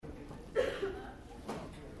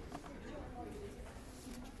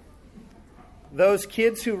those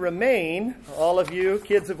kids who remain, all of you,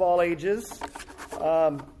 kids of all ages,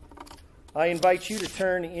 I invite you to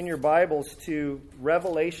turn in your Bibles to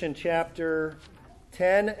Revelation chapter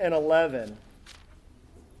 10 and 11.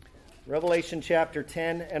 Revelation chapter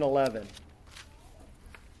 10 and 11.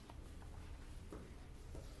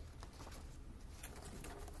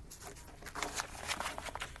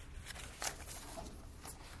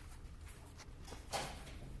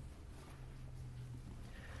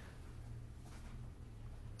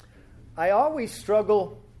 I always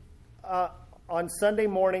struggle on Sunday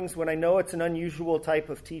mornings when I know it's an unusual type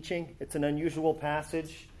of teaching, it's an unusual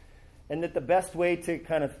passage, and that the best way to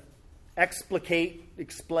kind of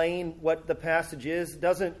explain what the passage is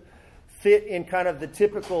doesn't fit in kind of the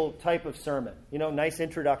typical type of sermon. You know, nice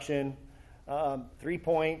introduction, 3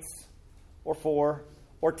 points, or 4,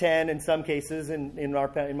 or 10 in some cases in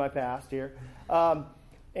my past here, and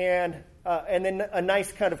then a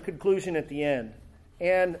nice kind of conclusion at the end.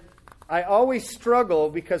 And I always struggle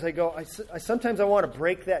because I sometimes want to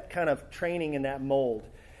break that kind of training in that mold.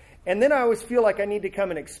 And then I always feel like I need to come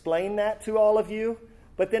and explain that to all of you.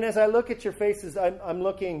 But then as I look at your faces, I'm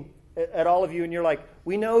looking at all of you and you're like,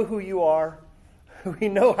 we know who you are. We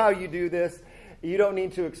know how you do this. You don't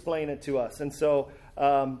need to explain it to us. And so,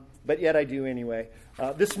 but yet I do anyway.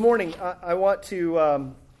 This morning, I want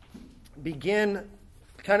to begin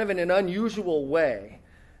kind of in an unusual way.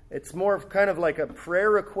 It's more of kind of like a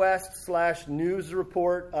prayer request / news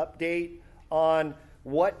report update on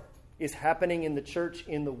what is happening in the church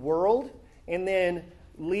in the world, and then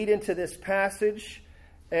lead into this passage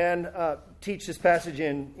and teach this passage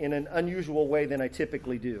in an unusual way than I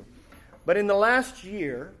typically do. But within the last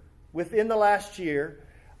year,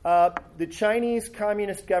 the Chinese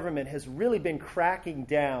Communist government has really been cracking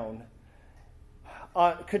down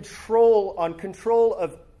on control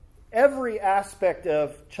of every aspect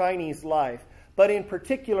of Chinese life, but in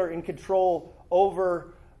particular in control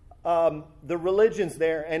over the religions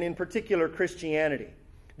there, and in particular Christianity.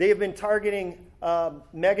 They have been targeting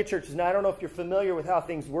megachurches. Now, I don't know if you're familiar with how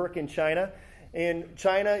things work in China. In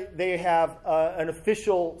China, they have an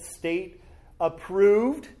official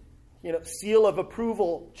state-approved, seal of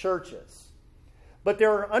approval churches. But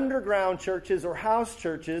there are underground churches or house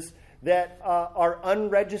churches that are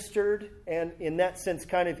unregistered and in that sense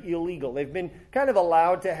kind of illegal. They've been kind of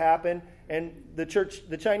allowed to happen, and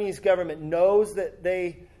the Chinese government knows that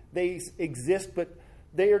they exist, but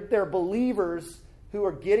they're believers who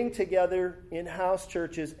are getting together in house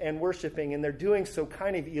churches and worshiping, and they're doing so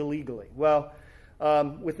kind of illegally. Well,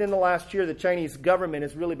 within the last year, the Chinese government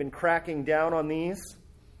has really been cracking down on these.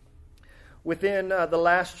 Within the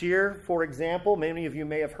last year, for example, many of you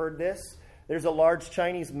may have heard this, there's a large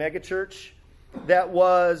Chinese megachurch that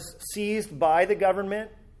was seized by the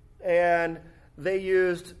government, and they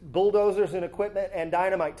used bulldozers and equipment and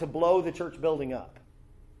dynamite to blow the church building up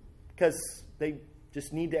because they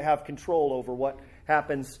just need to have control over what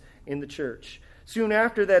happens in the church. Soon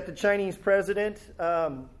after that, the Chinese president,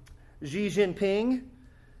 Xi Jinping,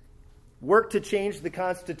 worked to change the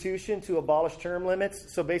constitution to abolish term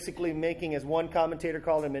limits, so basically making, as one commentator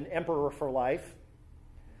called him, an emperor for life.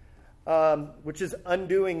 Which is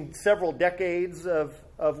undoing several decades of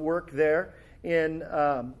work there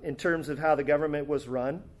in terms of how the government was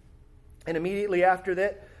run. And immediately after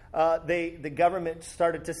that, the government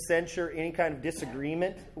started to censure any kind of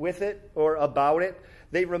disagreement with it or about it.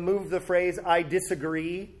 They removed the phrase "I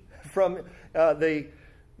disagree" from the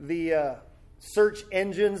search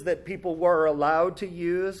engines that people were allowed to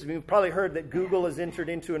use. You've probably heard that Google has entered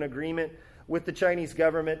into an agreement with the Chinese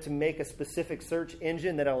government to make a specific search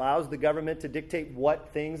engine that allows the government to dictate what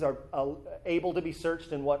things are able to be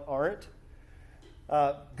searched and what aren't.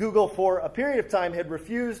 Google, for a period of time, had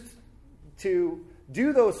refused to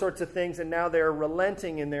do those sorts of things, and now they're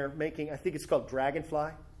relenting and they're making, I think it's called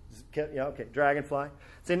Dragonfly. Yeah, okay, Dragonfly.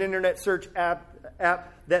 It's an internet search app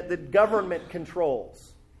that the government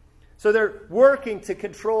controls. So they're working to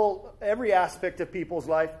control every aspect of people's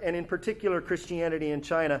life, and in particular Christianity in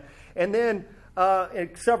China. And then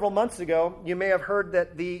several months ago, you may have heard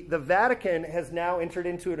that the Vatican has now entered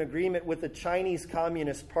into an agreement with the Chinese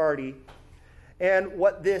Communist Party. And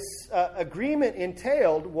what this agreement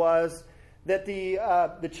entailed was that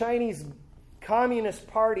the Chinese Communist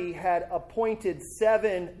Party had appointed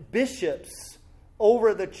 7 bishops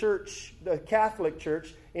over the church, the Catholic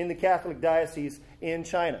Church, in the Catholic Diocese in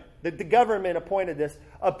China. The government appointed this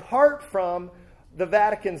apart from the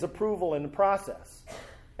Vatican's approval in the process.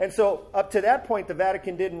 And so up to that point, the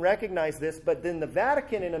Vatican didn't recognize this, but then the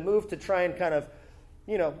Vatican, in a move to try and kind of,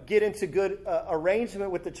 get into good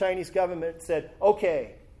arrangement with the Chinese government, said,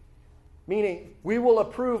 okay, meaning we will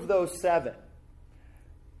approve those 7.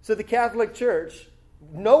 So the Catholic Church,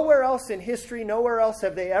 nowhere else in history, nowhere else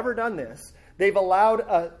have they ever done this. They've allowed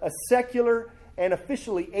a secular and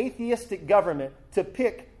officially atheistic government to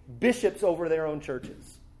pick bishops over their own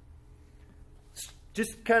churches. It's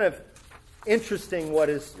just kind of interesting what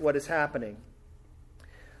is happening.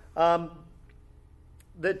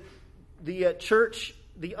 The church,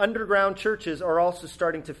 the underground churches are also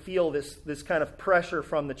starting to feel this kind of pressure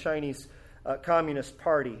from the Chinese Communist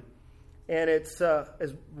Party. And it's,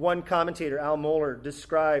 as one commentator, Al Mohler,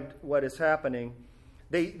 described what is happening.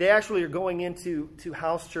 They actually are going into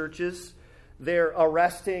house churches. They're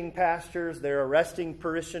arresting pastors. They're arresting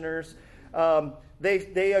parishioners.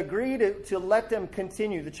 They agree to let them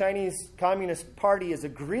continue. The Chinese Communist Party is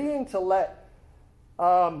agreeing to let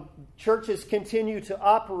churches continue to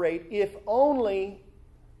operate if only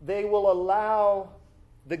they will allow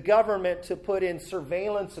the government to put in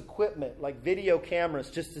surveillance equipment like video cameras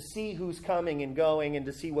just to see who's coming and going and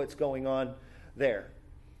to see what's going on there.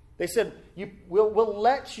 They said, we'll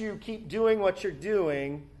let you keep doing what you're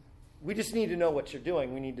doing. We just need to know what you're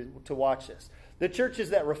doing. We need to watch this. The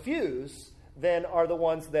churches that refuse then are the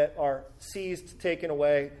ones that are seized, taken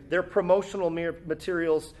away. Their promotional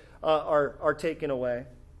materials are taken away.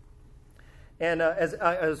 And as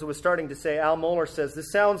I was starting to say, Al Mohler says,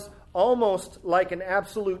 this sounds almost like an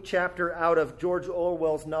absolute chapter out of George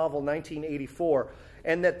Orwell's novel 1984.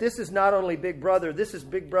 And that this is not only Big Brother, this is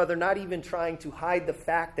Big Brother not even trying to hide the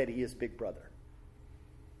fact that he is Big Brother.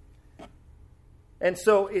 And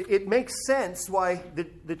so it makes sense why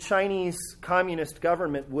the Chinese Communist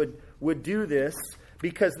government would do this,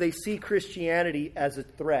 because they see Christianity as a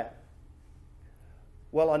threat.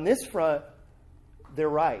 Well, on this front, they're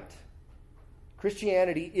right.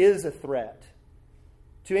 Christianity is a threat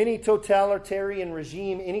to any totalitarian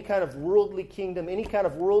regime, any kind of worldly kingdom, any kind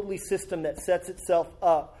of worldly system that sets itself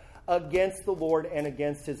up against the Lord and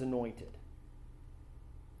against His anointed.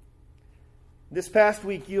 This past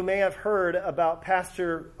week, you may have heard about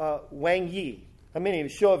Pastor Wang Yi. How many of you,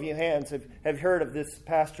 show of your hands, have heard of this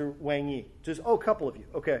Pastor Wang Yi? Just, a couple of you.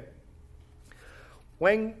 Okay.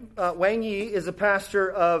 Wang Yi is a pastor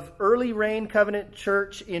of Early Rain Covenant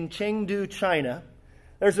Church in Chengdu, China.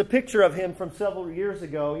 There's a picture of him from several years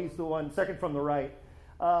ago. He's the one, second from the right,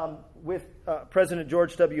 with President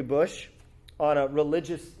George W. Bush on a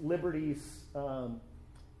religious liberties,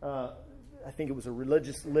 I think it was a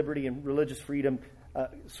religious liberty and religious freedom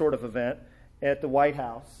sort of event at the White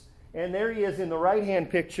House. And there he is in the right-hand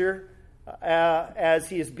picture as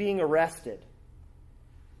he is being arrested.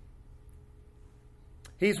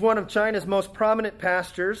 He's one of China's most prominent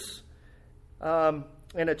pastors and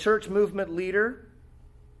a church movement leader.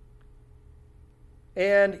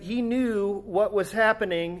 And he knew what was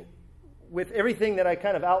happening with everything that I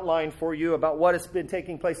kind of outlined for you about what has been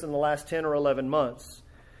taking place in the last 10 or 11 months.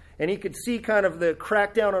 And he could see kind of the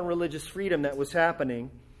crackdown on religious freedom that was happening.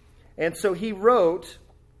 And so he wrote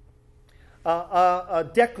a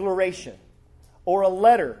declaration or a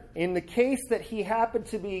letter in the case that he happened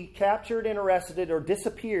to be captured and arrested or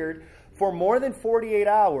disappeared for more than 48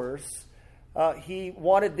 hours. He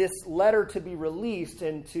wanted this letter to be released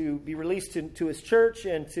and to be released to his church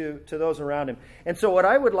and to those around him. And so what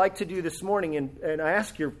I would like to do this morning, and I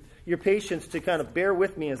ask your patience to kind of bear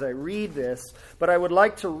with me as I read this, but I would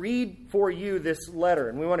like to read for you this letter.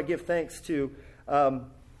 And we want to give thanks to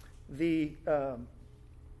the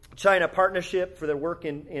China Partnership for their work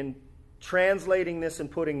in translating this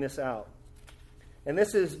and putting this out. And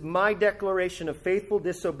this is my declaration of faithful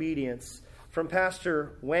disobedience from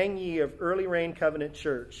Pastor Wang Yi of Early Rain Covenant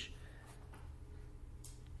Church,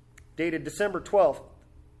 dated December 12th,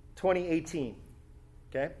 2018.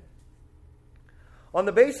 Okay? On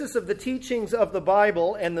the basis of the teachings of the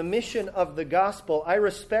Bible and the mission of the gospel, I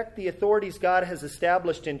respect the authorities God has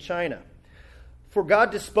established in China. For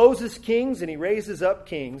God disposes kings and He raises up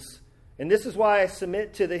kings. And this is why I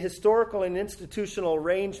submit to the historical and institutional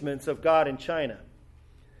arrangements of God in China.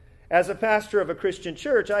 As a pastor of a Christian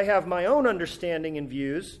church, I have my own understanding and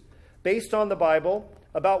views based on the Bible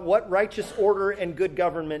about what righteous order and good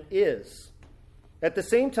government is. At the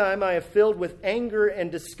same time, I am filled with anger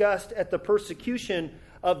and disgust at the persecution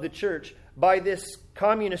of the church by this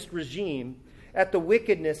communist regime, at the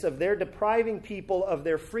wickedness of their depriving people of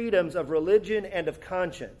their freedoms of religion and of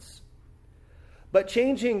conscience. But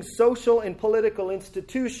changing social and political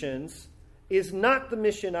institutions is not the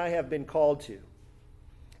mission I have been called to.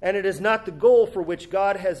 And it is not the goal for which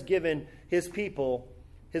God has given His people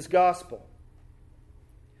His gospel.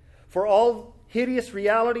 For all hideous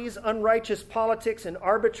realities, unrighteous politics, and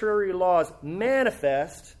arbitrary laws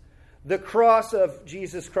manifest the cross of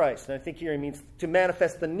Jesus Christ. And I think here he means to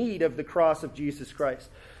manifest the need of the cross of Jesus Christ.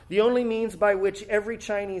 The only means by which every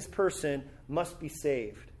Chinese person must be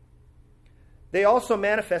saved. They also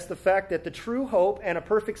manifest the fact that the true hope and a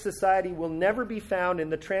perfect society will never be found in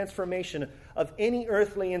the transformation of any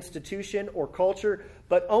earthly institution or culture,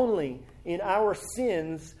 but only in our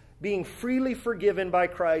sins being freely forgiven by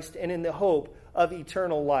Christ and in the hope of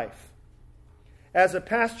eternal life. As a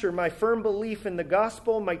pastor, my firm belief in the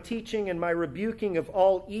gospel, my teaching, and my rebuking of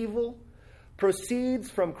all evil proceeds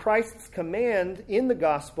from Christ's command in the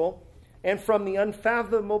gospel and from the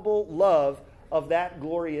unfathomable love of that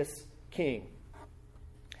glorious King.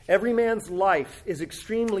 Every man's life is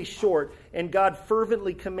extremely short, and God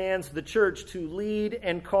fervently commands the church to lead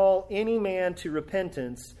and call any man to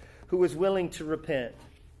repentance who is willing to repent.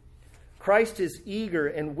 Christ is eager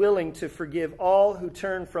and willing to forgive all who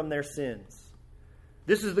turn from their sins.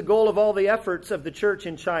 This is the goal of all the efforts of the church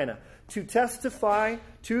in China, to testify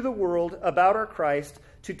to the world about our Christ,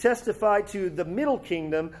 to testify to the middle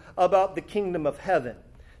kingdom about the kingdom of heaven,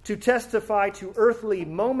 to testify to earthly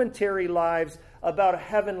momentary lives about a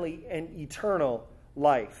heavenly and eternal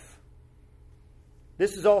life.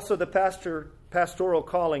 This is also the pastoral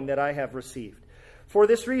calling that I have received. For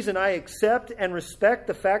this reason, I accept and respect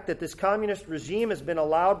the fact that this communist regime has been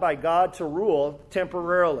allowed by God to rule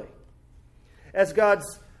temporarily. As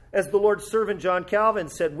the Lord's servant John Calvin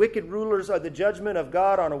said, wicked rulers are the judgment of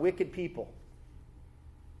God on a wicked people.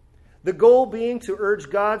 The goal being to urge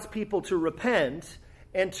God's people to repent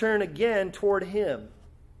and turn again toward Him.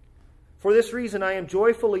 For this reason, I am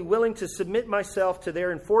joyfully willing to submit myself to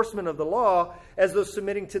their enforcement of the law as though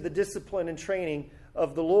submitting to the discipline and training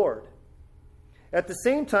of the Lord. At the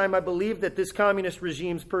same time, I believe that this communist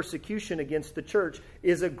regime's persecution against the church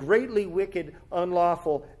is a greatly wicked,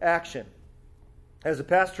 unlawful action. As a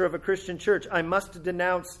pastor of a Christian church, I must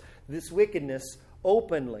denounce this wickedness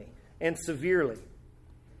openly and severely.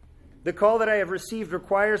 The call that I have received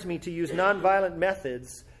requires me to use nonviolent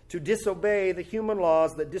methods to disobey the human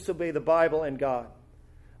laws that disobey the Bible and God.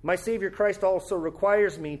 My Savior Christ also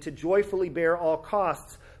requires me to joyfully bear all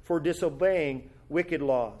costs for disobeying wicked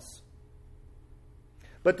laws.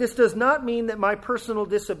 But this does not mean that my personal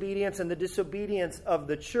disobedience and the disobedience of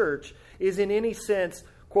the church is in any sense,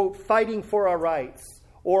 quote, fighting for our rights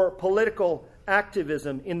or political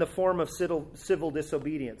activism in the form of civil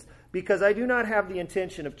disobedience, because I do not have the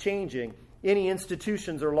intention of changing any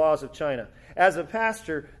institutions or laws of China. As a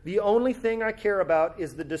pastor, the only thing I care about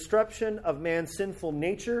is the disruption of man's sinful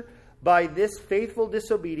nature by this faithful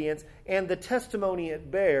disobedience and the testimony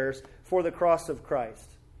it bears for the cross of Christ.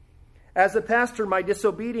 As a pastor, my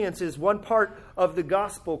disobedience is one part of the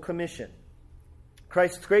gospel commission.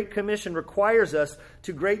 Christ's Great Commission requires us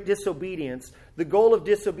to great disobedience. The goal of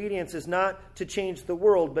disobedience is not to change the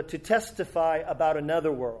world, but to testify about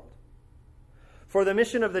another world. For the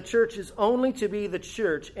mission of the church is only to be the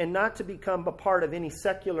church and not to become a part of any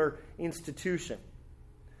secular institution.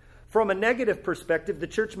 From a negative perspective, the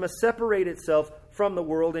church must separate itself from the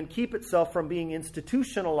world and keep itself from being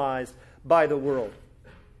institutionalized by the world.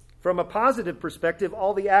 From a positive perspective,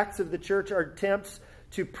 all the acts of the church are attempts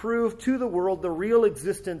to prove to the world the real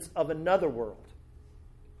existence of another world.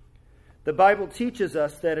 The Bible teaches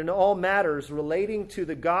us that in all matters relating to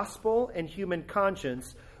the gospel and human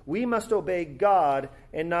conscience, we must obey God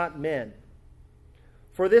and not men.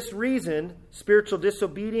 For this reason, spiritual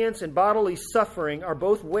disobedience and bodily suffering are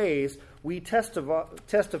both ways we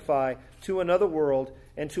testify to another world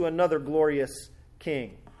and to another glorious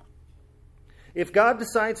King. If God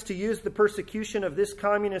decides to use the persecution of this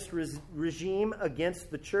communist regime against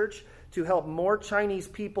the church to help more Chinese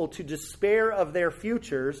people to despair of their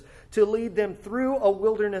futures, to lead them through a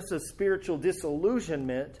wilderness of spiritual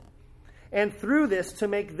disillusionment, and through this to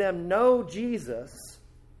make them know Jesus,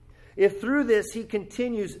 if through this He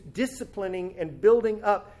continues disciplining and building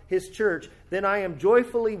up His church, then I am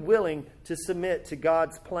joyfully willing to submit to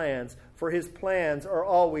God's plans, for His plans are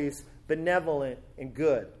always benevolent and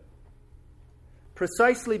good.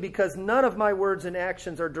 Precisely because none of my words and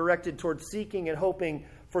actions are directed towards seeking and hoping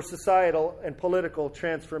for societal and political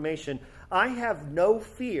transformation, I have no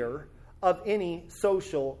fear of any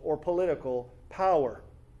social or political power.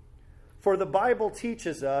 For the Bible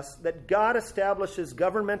teaches us that God establishes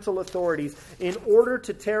governmental authorities in order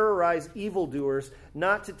to terrorize evildoers,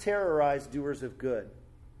 not to terrorize doers of good.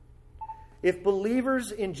 If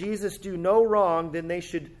believers in Jesus do no wrong, then they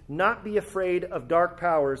should not be afraid of dark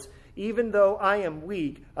powers. Even though I am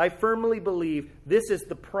weak, I firmly believe this is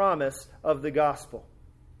the promise of the gospel.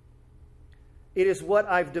 It is what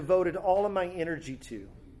I've devoted all of my energy to.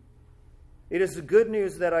 It is the good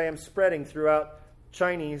news that I am spreading throughout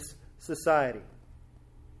Chinese society.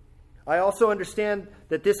 I also understand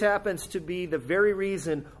that this happens to be the very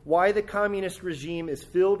reason why the communist regime is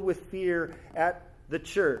filled with fear at the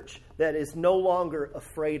church that is no longer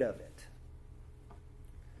afraid of it.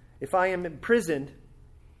 If I am imprisoned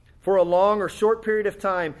for a long or short period of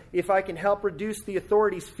time, if I can help reduce the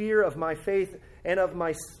authorities' fear of my faith and of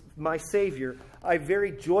my Savior, I am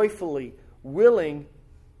very joyfully willing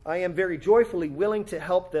to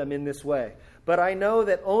help them in this way. But I know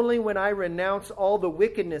that only when I renounce all the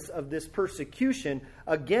wickedness of this persecution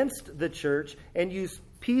against the church and use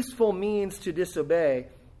peaceful means to disobey,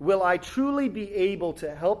 will I truly be able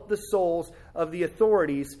to help the souls of the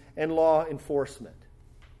authorities and law enforcement.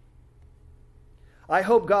 I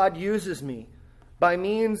hope God uses me by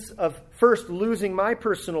means of first losing my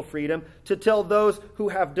personal freedom to tell those who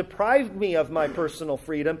have deprived me of my personal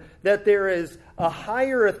freedom that there is a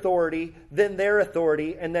higher authority than their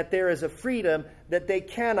authority and that there is a freedom that they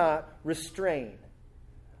cannot restrain.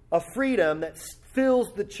 A freedom that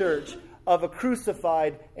fills the church of a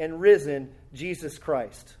crucified and risen Jesus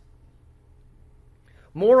Christ.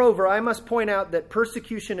 Moreover, I must point out that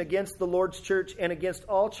persecution against the Lord's church and against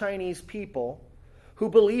all Chinese people who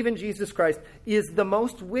believe in Jesus Christ is the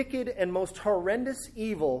most wicked and most horrendous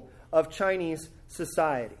evil of Chinese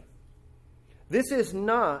society. This is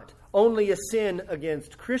not only a sin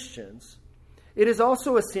against Christians, it is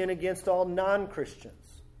also a sin against all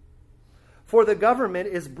non-Christians. For the government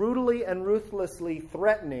is brutally and ruthlessly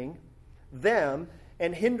threatening them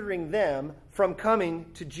and hindering them from coming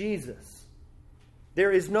to Jesus.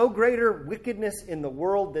 There is no greater wickedness in the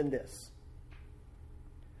world than this.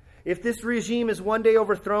 If this regime is one day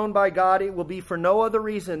overthrown by God, it will be for no other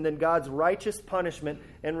reason than God's righteous punishment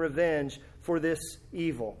and revenge for this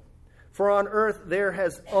evil. For on earth there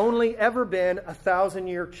has only ever been a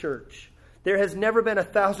 1,000-year church. There has never been a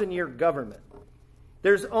 1,000-year government.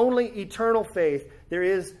 There's only eternal faith. There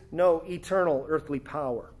is no eternal earthly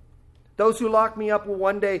power. Those who lock me up will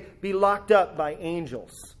one day be locked up by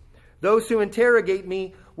angels. Those who interrogate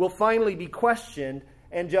me will finally be questioned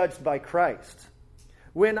and judged by Christ.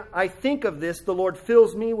 When I think of this, the Lord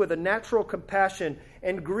fills me with a natural compassion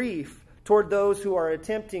and grief toward those who are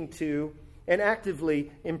attempting to and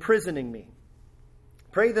actively imprisoning me.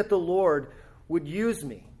 Pray that the Lord would use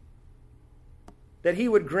me, that He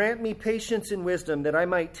would grant me patience and wisdom, that I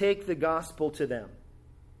might take the gospel to them.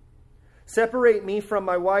 Separate me from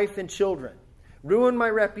my wife and children, ruin my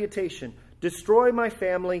reputation, destroy my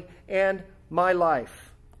family and my life.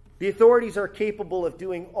 The authorities are capable of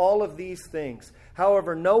doing all of these things.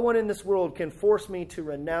 However, no one in this world can force me to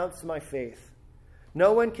renounce my faith.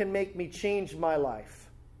 No one can make me change my life.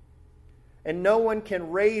 And no one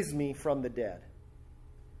can raise me from the dead.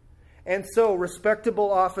 And so,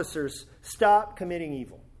 respectable officers, stop committing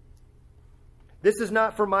evil. This is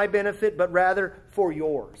not for my benefit, but rather for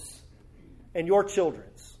yours and your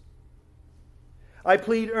children's. I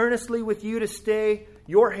plead earnestly with you to stay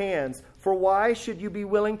your hands, for why should you be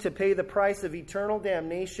willing to pay the price of eternal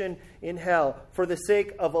damnation in hell for the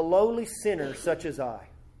sake of a lowly sinner such as I?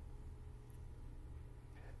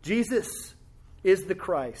 Jesus is the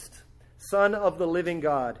Christ, Son of the living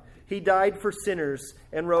God. He died for sinners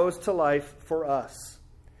and rose to life for us.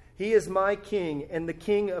 He is my King and the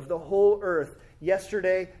King of the whole earth,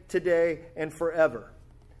 yesterday, today, and forever.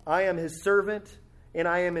 I am His servant, and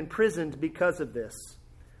I am imprisoned because of this.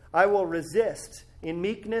 I will resist in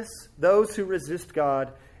meekness those who resist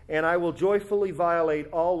God, and I will joyfully violate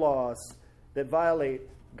all laws that violate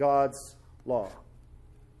God's law.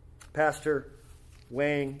 Pastor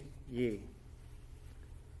Wang Yi.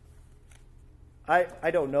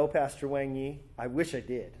 I don't know Pastor Wang Yi. I wish I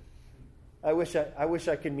did. I wish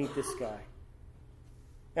I could meet this guy.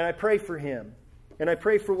 And I pray for him. And I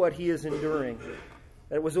pray for what he is enduring.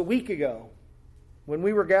 It was a week ago when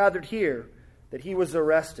we were gathered here that he was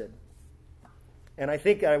arrested. And I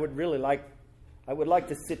think I would like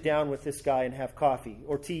to sit down with this guy and have coffee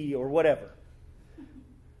or tea or whatever.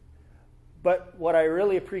 But what I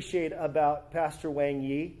really appreciate about Pastor Wang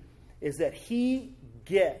Yi is that he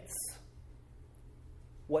gets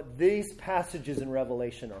what these passages in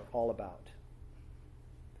Revelation are all about.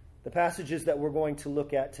 The passages that we're going to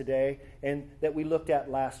look at today and that we looked at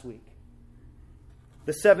last week.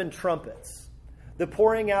 The 7 trumpets. The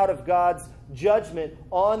pouring out of God's judgment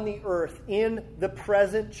on the earth in the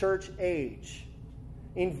present church age.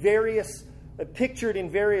 Pictured in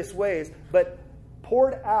various ways, but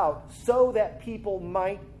poured out so that people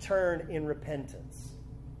might turn in repentance.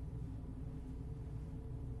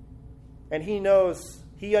 And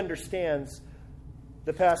he understands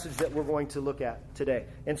the passage that we're going to look at today.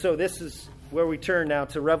 And so this is where we turn now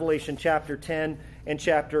to Revelation chapter 10 and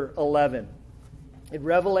chapter 11. In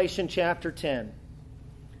Revelation chapter 10,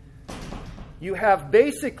 you have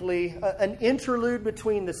basically an interlude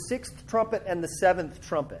between the sixth trumpet and the seventh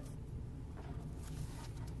trumpet.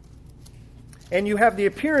 And you have the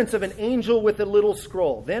appearance of an angel with a little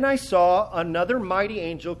scroll. Then I saw another mighty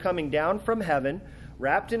angel coming down from heaven,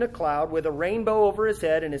 wrapped in a cloud, with a rainbow over his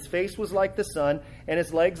head, and his face was like the sun, and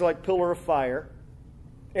his legs like pillar of fire.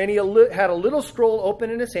 And he had a little scroll open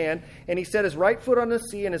in his hand, and he set his right foot on the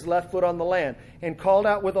sea and his left foot on the land, and called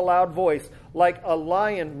out with a loud voice, like a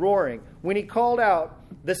lion roaring. When he called out,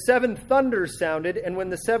 the seven thunders sounded, and when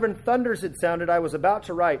the seven thunders had sounded, I was about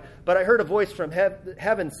to write. But I heard a voice from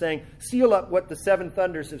heaven saying, seal up what the seven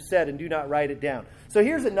thunders have said, and do not write it down. So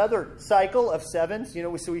here's another cycle of sevens.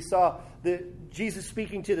 So we saw Jesus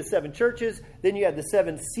speaking to the seven churches. Then you had the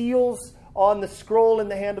seven seals on the scroll in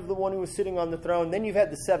the hand of the one who was sitting on the throne. Then you've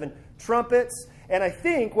had the seven trumpets. And I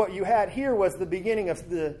think what you had here was the beginning of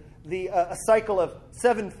a cycle of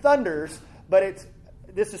seven thunders, but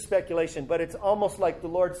this is speculation, but it's almost like the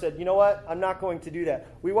Lord said, you know what? I'm not going to do that.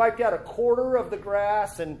 We wiped out a quarter of the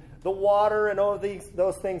grass and the water and all of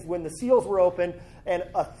those things when the seals were open, and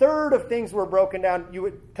a third of things were broken down. You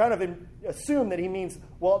would kind of assume that he means,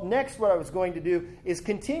 well, next what I was going to do is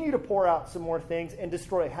continue to pour out some more things and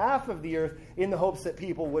destroy half of the earth in the hopes that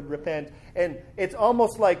people would repent. And it's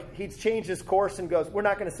almost like he's changed his course and goes, we're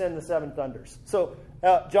not going to send the seven thunders. So,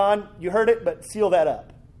 John, you heard it, but seal that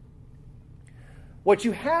up. What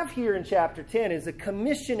you have here in chapter 10 is a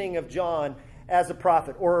commissioning of John as a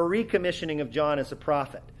prophet, or a recommissioning of John as a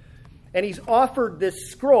prophet. And he's offered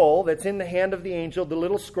this scroll that's in the hand of the angel, the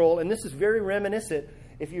little scroll, and this is very reminiscent.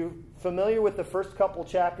 If you're familiar with the first couple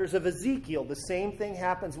chapters of Ezekiel, the same thing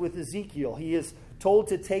happens with Ezekiel. He is told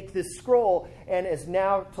to take this scroll and is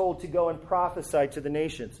now told to go and prophesy to the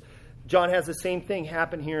nations. John has the same thing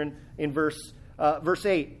happen here in verse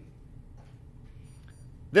 8.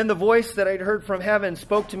 Then the voice that I'd heard from heaven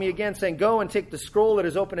spoke to me again, saying, go and take the scroll that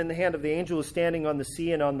is open in the hand of the angel who is standing on the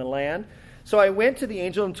sea and on the land. So I went to the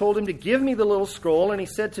angel and told him to give me the little scroll, and he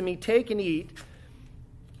said to me, take and eat.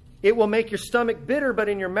 It will make your stomach bitter, but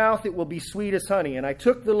in your mouth it will be sweet as honey. And I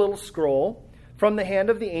took the little scroll from the hand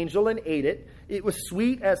of the angel and ate it. It was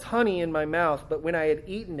sweet as honey in my mouth, but when I had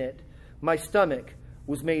eaten it, my stomach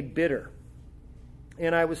was made bitter.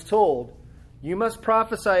 And I was told, you must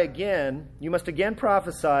prophesy again. You must again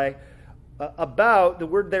prophesy about, the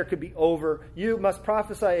word there could be over. You must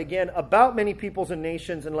prophesy again about many peoples and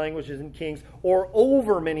nations and languages and kings, or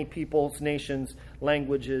over many peoples, nations,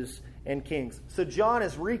 languages, and kings. So John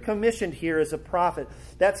is recommissioned here as a prophet.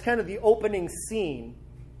 That's kind of the opening scene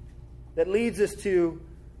that leads us to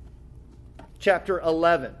chapter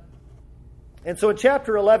 11. And so in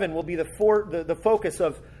chapter 11 will be the focus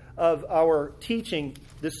of our teaching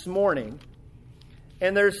this morning.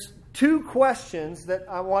 And there's two questions that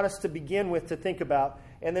I want us to begin with to think about.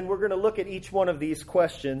 And then we're going to look at each one of these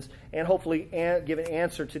questions and hopefully give an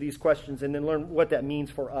answer to these questions and then learn what that means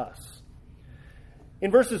for us. In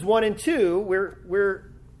verses 1 and 2,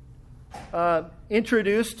 we're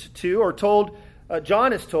introduced to, or told,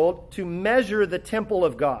 John is told, to measure the temple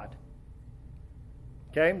of God.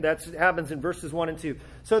 Okay, that happens in verses 1 and 2.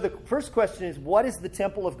 So the first question is, what is the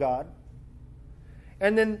temple of God?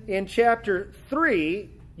 And then in chapter 3,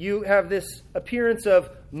 you have this appearance of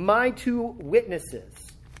my two witnesses.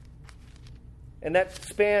 And that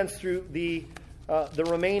spans through the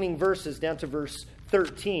remaining verses down to verse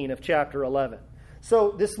 13 of chapter 11.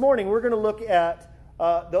 So this morning we're going to look at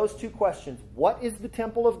those two questions. What is the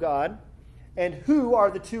temple of God? And who are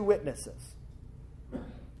the two witnesses?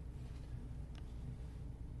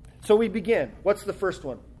 So we begin. What's the first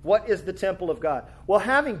one? What is the temple of God? Well,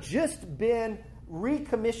 having just been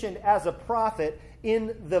recommissioned as a prophet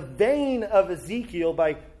in the vein of Ezekiel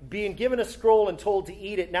by being given a scroll and told to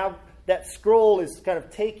eat it, now that scroll is kind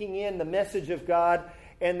of taking in the message of God,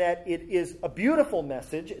 and that it is a beautiful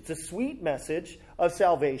message. It's a sweet message of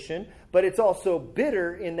salvation, but it's also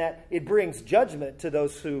bitter in that it brings judgment to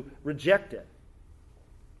those who reject it.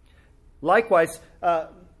 Likewise,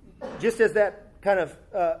 just as that kind of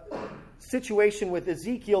situation with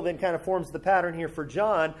Ezekiel then kind of forms the pattern here for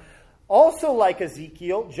John, also like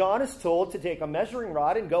Ezekiel, John is told to take a measuring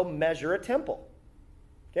rod and go measure a temple.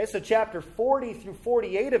 Okay, so chapter 40 through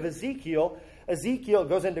 48 of Ezekiel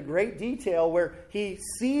goes into great detail where he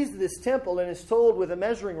sees this temple and is told with a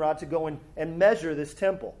measuring rod to go and measure this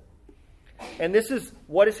temple. And this is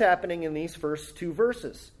what is happening in these first two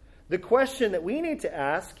verses. The question that we need to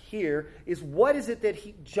ask here is, what is it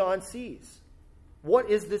that John sees? What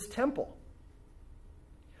is this temple?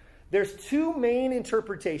 There's two main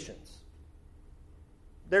interpretations.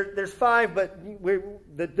 There's 5, but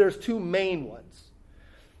there's 2 main ones.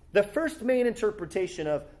 The first main interpretation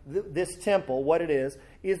of this temple, what it is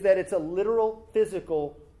that it's a literal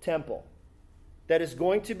physical temple that is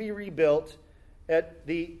going to be rebuilt at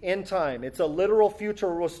the end time. It's a literal future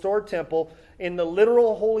restored temple in the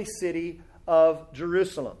literal holy city of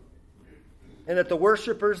Jerusalem. And that the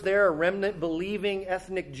worshipers there are remnant believing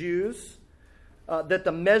ethnic Jews. That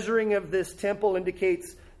the measuring of this temple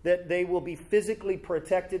indicates that they will be physically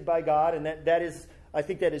protected by God. And that is, I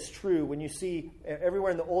think that is true. When you see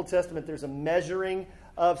everywhere in the Old Testament there's a measuring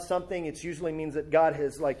of something, it usually means that God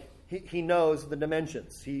has, He knows the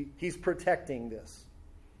dimensions. He's protecting this.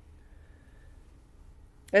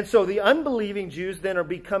 And so the unbelieving Jews then are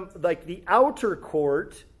become like the outer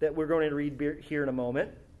court that we're going to read here in a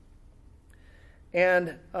moment.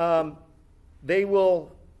 And the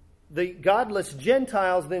godless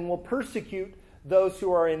Gentiles then will persecute those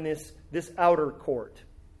who are in this outer court.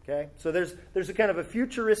 Okay, so there's a kind of a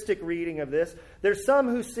futuristic reading of this. There's some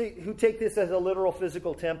who take this as a literal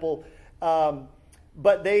physical temple,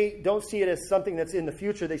 but they don't see it as something that's in the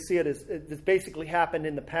future. They see it as it's basically happened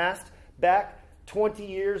in the past, back 20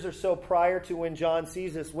 years or so prior to when John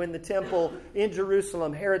sees this, when the temple in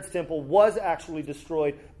Jerusalem, Herod's temple, was actually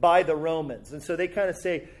destroyed by the Romans. And so they kind of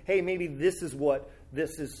say, hey, maybe this is what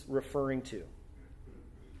this is referring to.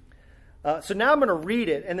 So now I'm going to read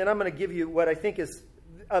it, and then I'm going to give you what I think is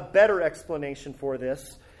a better explanation for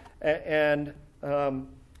this, and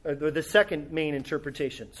the second main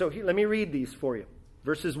interpretation. So let me read these for you.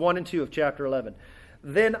 Verses 1 and 2 of chapter 11.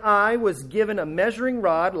 Then I was given a measuring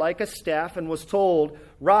rod like a staff and was told,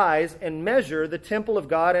 rise and measure the temple of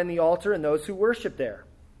God and the altar and those who worship there.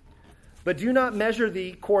 But do not measure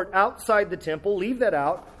the court outside the temple. Leave that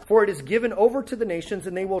out, for it is given over to the nations,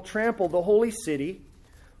 and they will trample the holy city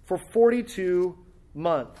for 42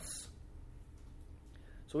 months.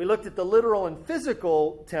 So we looked at the literal and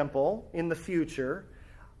physical temple in the future.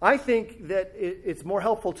 I think that it's more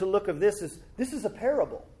helpful to look at this as this is a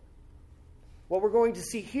parable. What we're going to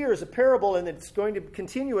see here is a parable, and it's going to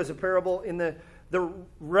continue as a parable in the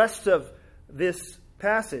rest of this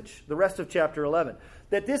passage, the rest of chapter 11.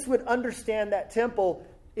 That this would understand that temple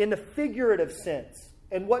in a figurative sense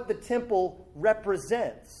and what the temple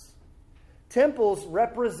represents. Temples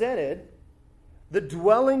represented the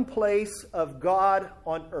dwelling place of God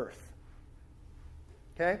on earth.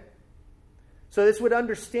 Okay? So this would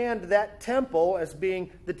understand that temple as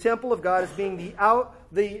being the temple of God, as being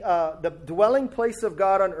the dwelling place of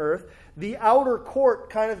God on earth, the outer court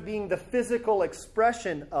kind of being the physical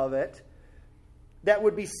expression of it that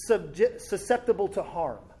would be susceptible to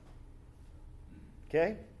harm.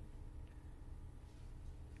 Okay?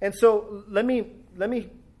 And so let me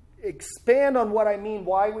expand on what I mean,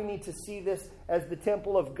 why we need to see this as the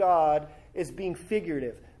temple of God as being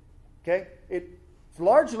figurative. Okay? It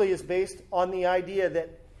largely is based on the idea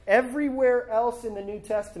that everywhere else in the New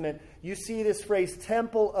Testament you see this phrase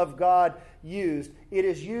temple of God used. It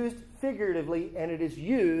is used figuratively, and it is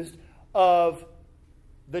used of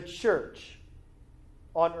the church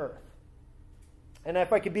on earth. And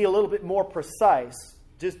if I could be a little bit more precise,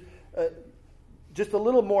 just a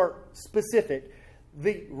little more specific,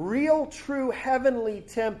 the real true heavenly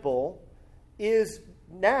temple is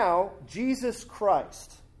now Jesus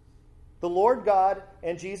Christ. The Lord God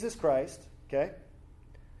and Jesus Christ, okay?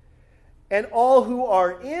 And all who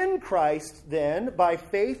are in Christ then, by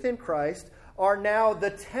faith in Christ, are now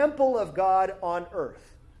the temple of God on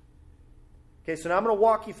earth. Okay, so now I'm going to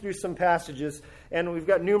walk you through some passages, and we've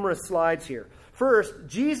got numerous slides here. First,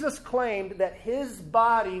 Jesus claimed that his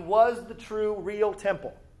body was the true, real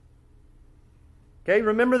temple. Okay,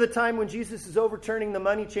 remember the time when Jesus is overturning the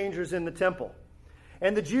money changers in the temple.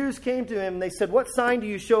 And the Jews came to him and they said, what sign do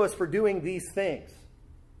you show us for doing these things?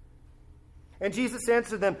 And Jesus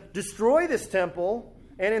answered them, destroy this temple,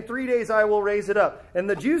 and in 3 days I will raise it up. And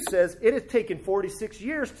the Jews says, it has taken 46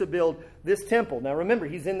 years to build this temple. Now remember,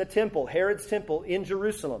 he's in the temple, Herod's temple in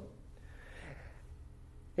Jerusalem.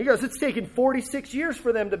 He goes, it's taken 46 years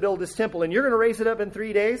for them to build this temple, and you're going to raise it up in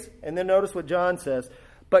 3 days? And then notice what John says.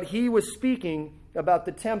 But he was speaking about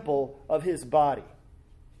the temple of his body.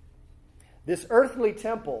 This earthly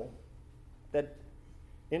temple that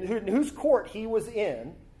in whose court he was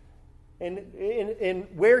in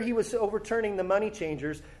where he was overturning the money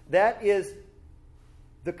changers, that is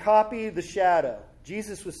the copy, the shadow.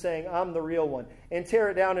 Jesus was saying, I'm the real one. And tear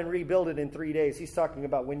it down and rebuild it in 3 days. He's talking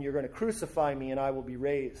about when you're going to crucify me and I will be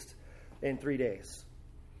raised in 3 days.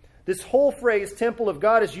 This whole phrase, temple of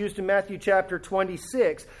God, is used in Matthew chapter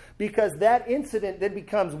 26 because that incident then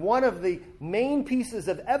becomes one of the main pieces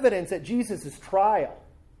of evidence at Jesus' trial.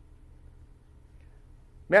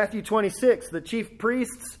 Matthew 26, the chief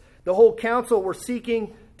priests, the whole council were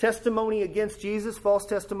seeking testimony against Jesus, false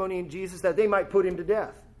testimony in Jesus, that they might put him to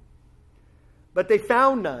death. But they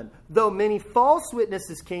found none. Though many false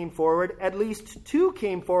witnesses came forward, at least 2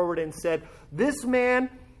 came forward and said, "This man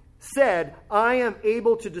said, I am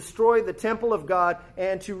able to destroy the temple of God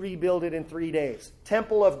and to rebuild it in 3 days."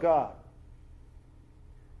 Temple of God.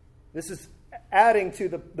 This is adding to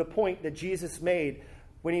the point that Jesus made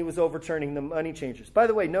when he was overturning the money changers. By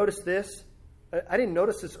the way, notice this. I didn't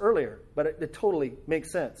notice this earlier, but it totally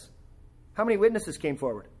makes sense. How many witnesses came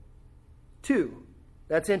forward? 2.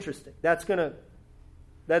 That's interesting. That's gonna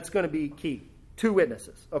be key. 2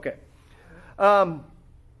 witnesses. Okay.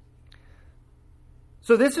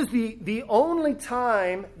 So this is the only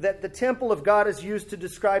time that the temple of God is used to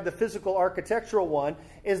describe the physical architectural one,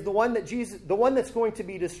 is the one that's going to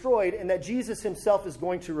be destroyed and that Jesus himself is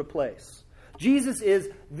going to replace. Jesus is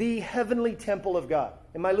the heavenly temple of God.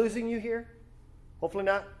 Am I losing you here? Hopefully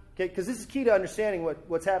not. Okay, because this is key to understanding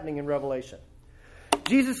what's happening in Revelation.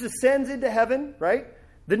 Jesus ascends into heaven, right?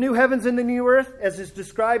 The new heavens and the new earth, as is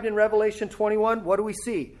described in Revelation 21, what do we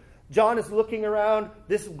see? John is looking around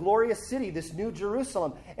this glorious city, this new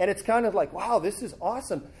Jerusalem, and it's kind of like, wow, this is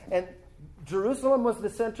awesome. And Jerusalem was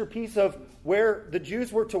the centerpiece of where the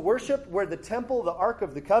Jews were to worship, where the temple, the Ark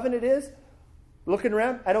of the Covenant is. Looking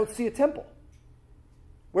around, I don't see a temple.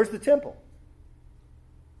 Where's the temple?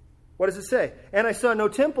 What does it say? "And I saw no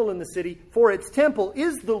temple in the city, for its temple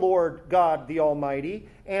is the Lord God the Almighty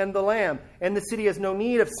and the Lamb. And the city has no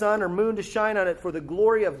need of sun or moon to shine on it, for the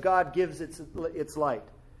glory of God gives its light.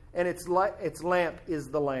 And its lamp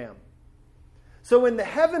is the Lamb." So in the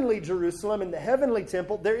heavenly Jerusalem, in the heavenly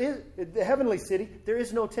temple, the heavenly city, there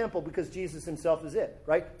is no temple because Jesus himself is it,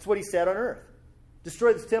 right? It's what he said on earth.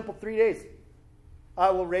 "Destroy this temple 3 days. I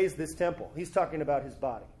will raise this temple." He's talking about his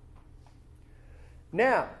body.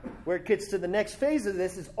 Now, where it gets to the next phase of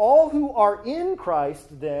this is all who are in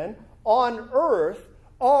Christ then on earth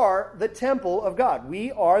are the temple of God.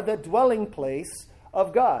 We are the dwelling place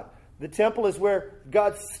of God. The temple is where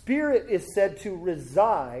God's Spirit is said to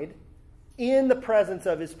reside in the presence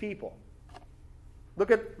of his people.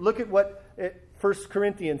 Look at what 1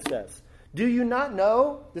 Corinthians says. "Do you not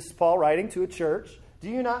know," this is Paul writing to a church, "do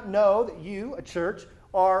you not know that you, a church,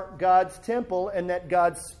 are God's temple and that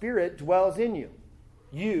God's Spirit dwells in you?"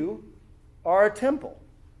 You are a temple.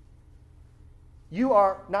 You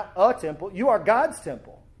are not a temple. You are God's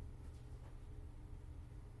temple.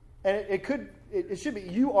 And it should be,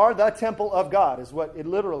 you are the temple of God, is what it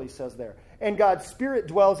literally says there. And God's Spirit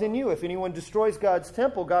dwells in you. If anyone destroys God's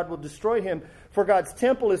temple, God will destroy him. For God's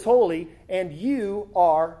temple is holy, and you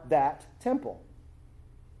are that temple.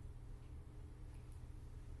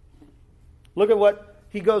 Look at what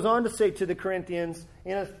he goes on to say to the Corinthians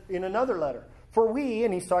in another letter. "For we,"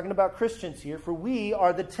 and he's talking about Christians here, "for we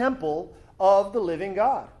are the temple of the living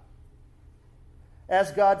God.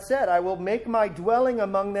 As God said, I will make my dwelling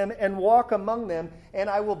among them and walk among them, and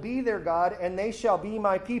I will be their God, and they shall be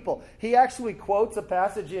my people." He actually quotes a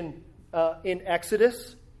passage in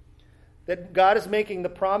Exodus that God is making the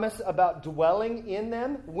promise about dwelling in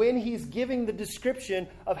them when he's giving the description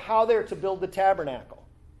of how they're to build the tabernacle.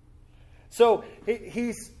 So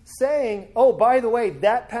he's saying, oh, by the way,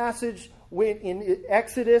 that passage in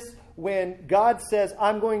Exodus, when God says,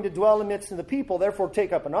 "I'm going to dwell in the midst of the people, therefore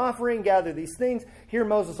take up an offering, gather these things. Here,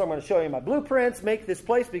 Moses, I'm going to show you my blueprints, make this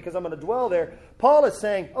place because I'm going to dwell there." Paul is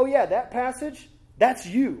saying, oh yeah, that passage, that's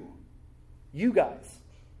you. You guys.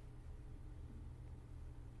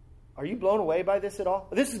 Are you blown away by this at all?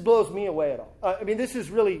 This blows me away at all. This is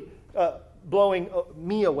really blowing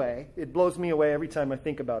me away. It blows me away every time I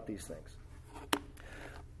think about these things.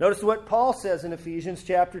 Notice what Paul says in Ephesians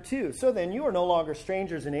chapter 2. "So then you are no longer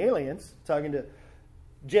strangers and aliens," talking to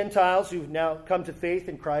Gentiles who've now come to faith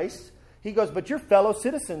in Christ. He goes, "But you're fellow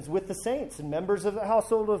citizens with the saints and members of the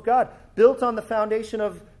household of God, built on the foundation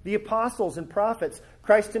of the apostles and prophets,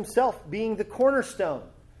 Christ himself being the cornerstone."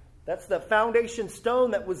 That's the foundation stone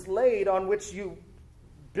that was laid on which you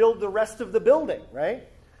build the rest of the building, right?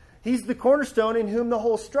 He's the cornerstone in whom the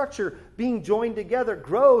whole structure, being joined together,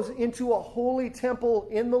 grows into a holy temple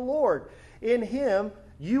in the Lord. In him,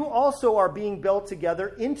 you also are being built together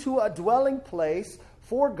into a dwelling place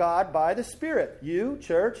for God by the Spirit. You,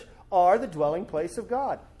 church, are the dwelling place of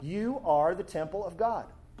God. You are the temple of God.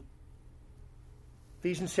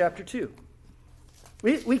 Ephesians chapter 2.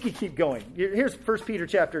 We could keep going. Here's 1 Peter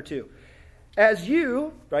chapter 2. "As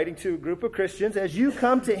you," writing to a group of Christians, "as you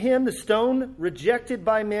come to him, the stone rejected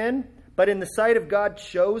by men, but in the sight of God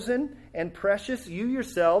chosen and precious, you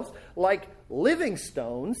yourselves, like living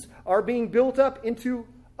stones, are being built up into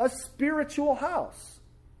a spiritual house."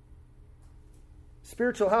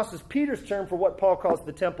 spiritual house is Peter's term for what Paul calls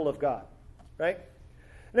the temple of God, right?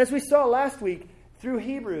 And as we saw last week through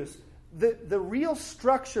Hebrews, the real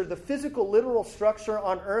structure, the physical, literal structure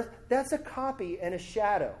on earth, that's a copy and a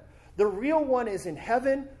shadow. The real one is in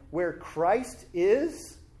heaven where Christ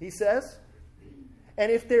is, he says.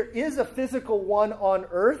 And if there is a physical one on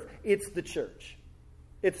earth, it's the church.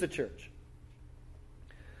 It's the church.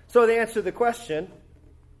 So to answer the question,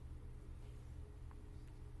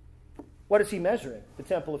 what is he measuring? The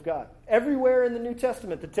temple of God. Everywhere in the New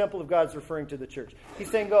Testament, the temple of God is referring to the church. He's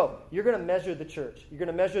saying, go, you're going to measure the church. You're going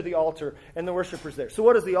to measure the altar and the worshipers there. So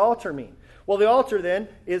what does the altar mean? Well, the altar then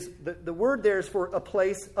is, the word there is for a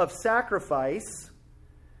place of sacrifice.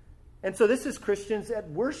 And so this is Christians at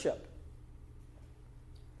worship.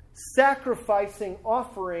 Sacrificing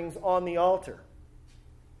offerings on the altar.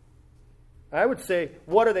 I would say,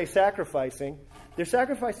 what are they sacrificing? They're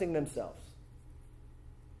sacrificing themselves.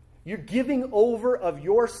 You're giving over of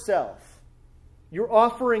yourself. You're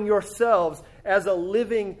offering yourselves as a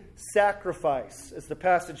living sacrifice, as the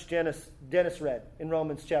passage Dennis read in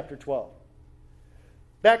Romans chapter 12.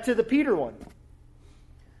 Back to the Peter one.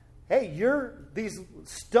 Hey, you're these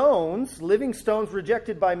stones, living stones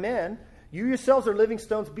rejected by men. You yourselves are living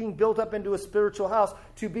stones being built up into a spiritual house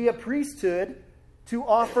to be a priesthood, to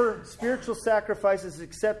offer spiritual sacrifices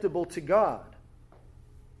acceptable to God.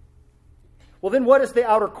 Well, then what is the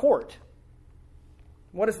outer court?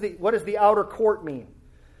 What does the outer court mean?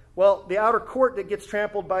 Well, the outer court that gets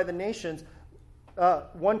trampled by the nations,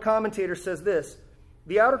 one commentator says this: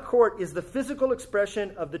 the outer court is the physical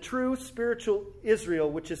expression of the true spiritual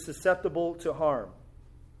Israel, which is susceptible to harm.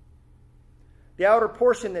 The outer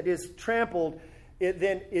portion that is trampled,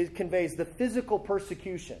 it conveys the physical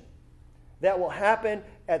persecution that will happen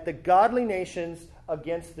at the godly nations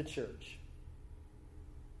against the church.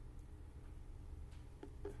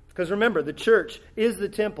 Because remember, the church is the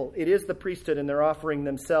temple. It is the priesthood, and they're offering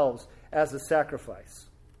themselves as a sacrifice.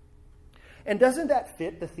 And doesn't that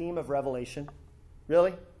fit the theme of Revelation?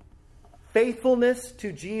 Really? Faithfulness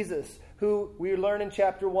to Jesus, who we learn in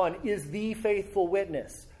chapter 1 is the faithful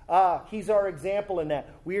witness. He's our example in that.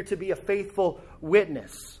 We are to be a faithful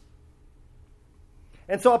witness.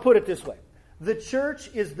 And so I'll put it this way. The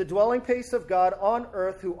church is the dwelling place of God on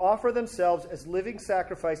earth who offer themselves as living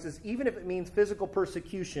sacrifices, even if it means physical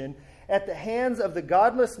persecution, at the hands of the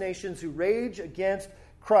godless nations who rage against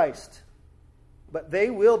Christ. But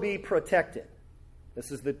they will be protected.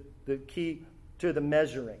 This is the key to the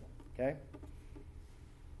measuring. Okay?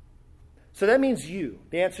 So that means you.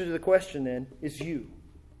 The answer to the question then is you.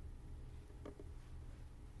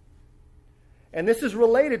 And this is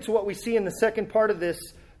related to what we see in the second part of this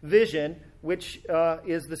vision, which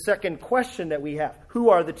is the second question that we have. Who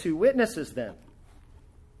are the two witnesses then?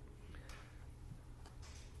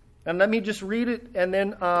 And let me just read it, and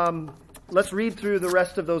then let's read through the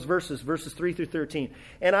rest of those verses 3 through 13.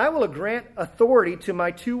 And I will grant authority to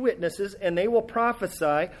my two witnesses, and they will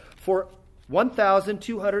prophesy for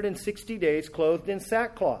 1,260 days clothed in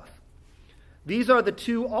sackcloth. These are the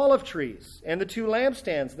two olive trees and the two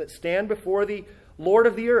lampstands that stand before the Lord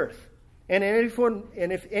of the earth. And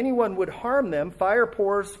if anyone would harm them, fire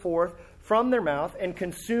pours forth from their mouth and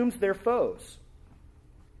consumes their foes.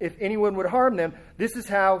 If anyone would harm them, this is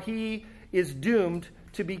how he is doomed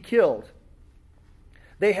to be killed.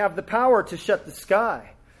 They have the power to shut the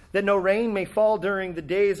sky, that no rain may fall during the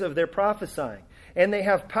days of their prophesying. And they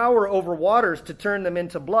have power over waters to turn them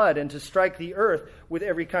into blood and to strike the earth with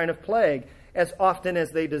every kind of plague as often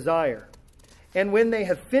as they desire. And when they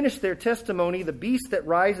have finished their testimony, the beast that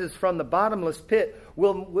rises from the bottomless pit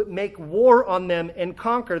will make war on them and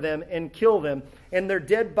conquer them and kill them. And their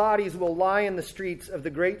dead bodies will lie in the streets of the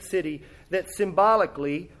great city that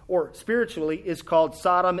symbolically or spiritually is called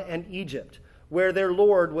Sodom and Egypt, where their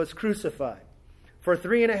Lord was crucified. For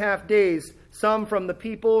 3.5 days, some from the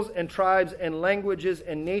peoples and tribes and languages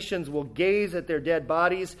and nations will gaze at their dead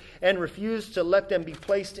bodies and refuse to let them be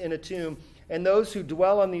placed in a tomb. And those who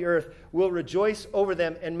dwell on the earth will rejoice over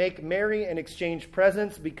them and make merry and exchange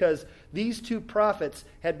presents, because these two prophets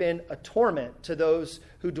had been a torment to those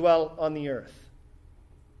who dwell on the earth.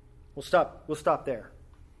 We'll stop there.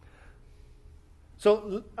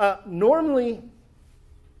 So normally,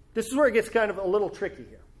 this is where it gets kind of a little tricky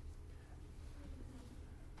here.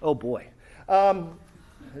 Oh boy. I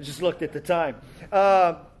just looked at the time.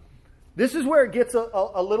 This is where it gets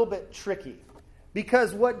a little bit tricky,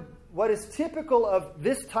 because what is typical of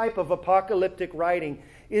this type of apocalyptic writing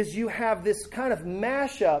is you have this kind of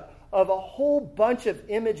mashup of a whole bunch of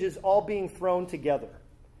images all being thrown together.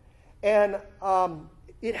 And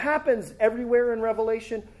it happens everywhere in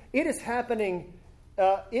Revelation. It is happening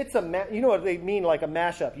It's you know what they mean, like a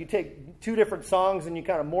mashup. You take two different songs and you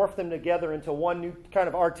kind of morph them together into one new kind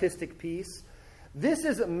of artistic piece. This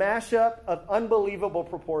is a mashup of unbelievable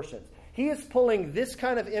proportions. He is pulling this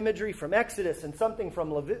kind of imagery from Exodus and something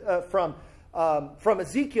from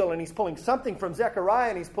Ezekiel, and he's pulling something from Zechariah,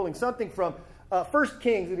 and he's pulling something from 1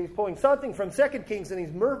 Kings, and he's pulling something from 2 Kings, and he's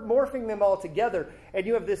morphing them all together, and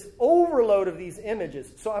you have this overload of these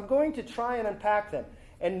images. So I'm going to try and unpack them.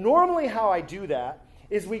 And normally how I do that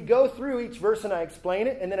is we go through each verse and I explain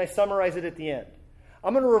it, and then I summarize it at the end.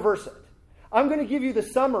 I'm going to reverse it. I'm going to give you the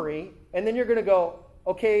summary, and then you're going to go,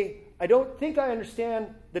 okay, I don't think I understand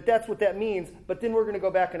that that's what that means, but then we're going to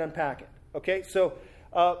go back and unpack it. Okay, so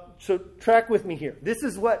track with me here. This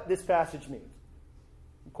is what this passage means,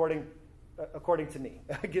 according to me.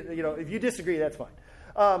 If you disagree, that's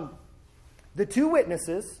fine. The two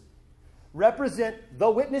witnesses represent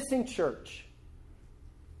the witnessing church,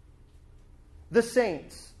 the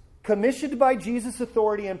saints, commissioned by Jesus'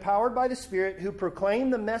 authority, empowered by the Spirit, who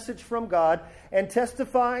proclaim the message from God and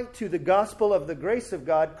testify to the gospel of the grace of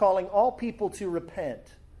God, calling all people to repent.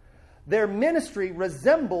 Their ministry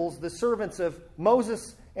resembles the servants of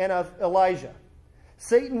Moses and of Elijah.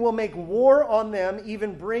 Satan will make war on them,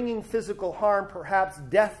 even bringing physical harm, perhaps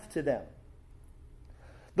death to them.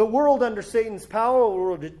 The world under Satan's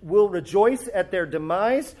power will rejoice at their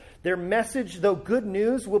demise. Their message, though good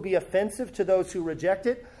news, will be offensive to those who reject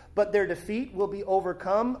it, but their defeat will be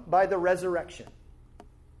overcome by the resurrection.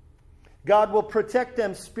 God will protect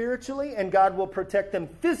them spiritually, and God will protect them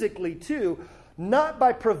physically too, not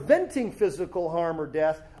by preventing physical harm or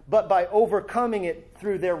death, but by overcoming it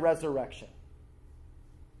through their resurrection.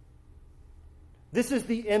 This is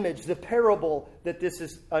the image, the parable that this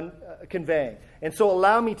is conveying. And so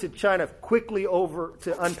allow me to kind of quickly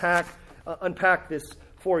unpack this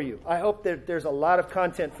for you. I hope that there's a lot of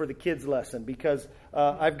content for the kids' lesson, because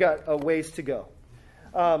I've got a ways to go.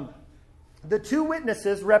 The two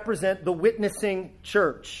witnesses represent the witnessing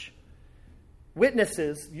church.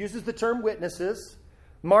 Witnesses, uses the term witnesses.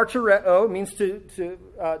 Martyreo means to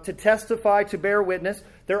testify, to bear witness.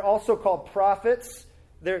 They're also called prophets.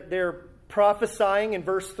 They're prophesying in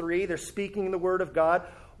verse 3. They're speaking the word of God.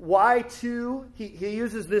 Why two? He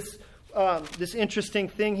uses this interesting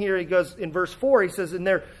thing here. He goes in verse 4, he says, and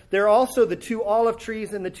they're also the two olive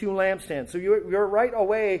trees and the two lampstands. So you're right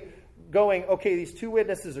away going, okay, these two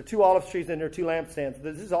witnesses are two olive trees and they're two lampstands.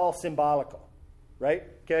 This is all symbolical, right?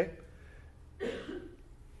 Okay?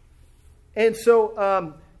 And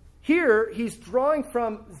so here he's drawing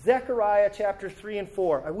from Zechariah chapter 3 and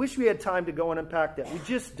 4. I wish we had time to go and unpack that. We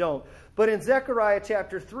just don't. But in Zechariah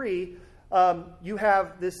chapter 3, you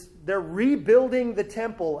have this, they're rebuilding the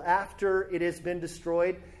temple after it has been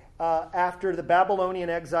destroyed. After the Babylonian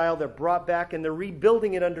exile, they're brought back and they're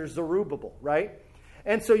rebuilding it under Zerubbabel, right?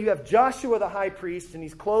 And so you have Joshua the high priest, and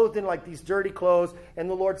he's clothed in like these dirty clothes, and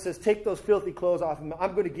the Lord says, take those filthy clothes off him.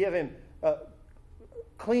 I'm going to give him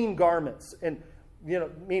clean garments, and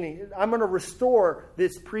meaning I'm going to restore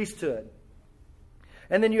this priesthood.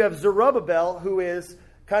 And then you have Zerubbabel, who is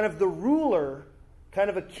kind of the ruler, kind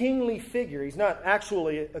of a kingly figure. He's not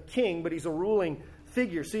actually a king, but he's a ruling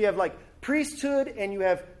figure. So you have like priesthood, and you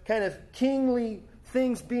have kind of kingly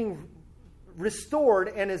things being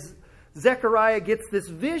restored. And as Zechariah gets this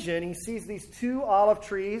vision, he sees these two olive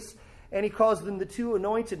trees, and he calls them the two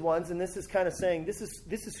anointed ones. And this is kind of saying, this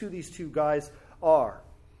is who these two guys are.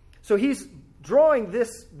 So he's drawing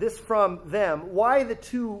this from them. Why the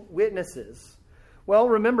two witnesses? Well,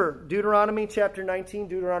 remember, Deuteronomy chapter 19,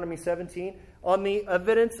 Deuteronomy 17, on the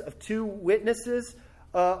evidence of two witnesses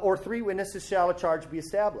or three witnesses shall a charge be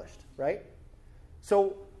established, right?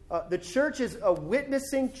 So the church is a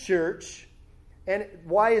witnessing church. And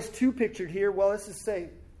why is two pictured here? Well, let's just say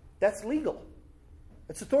that's legal.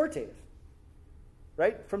 It's authoritative,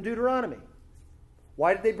 right? From Deuteronomy.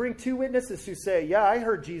 Why did they bring two witnesses who say, yeah, I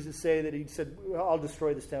heard Jesus say that he said, well, I'll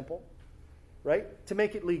destroy this temple, right? To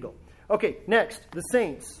make it legal. Okay, next, the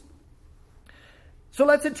saints. So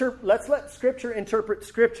let's let Scripture interpret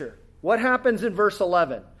Scripture. What happens in verse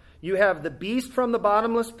 11? You have the beast from the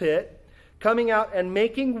bottomless pit coming out and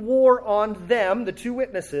making war on them, the two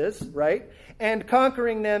witnesses, right? And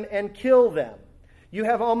conquering them and kill them. You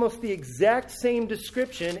have almost the exact same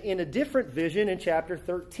description in a different vision in chapter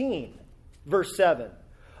 13, verse 7.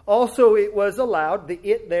 Also, it was allowed,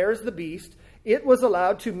 there's the beast, it was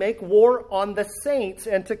allowed to make war on the saints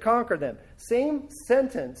and to conquer them. Same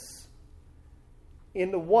sentence.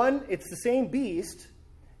 In the one, it's the same beast.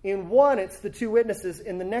 In one, it's the two witnesses.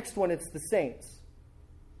 In the next one, it's the saints.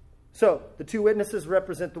 So, the two witnesses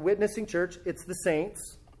represent the witnessing church. It's the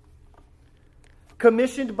saints.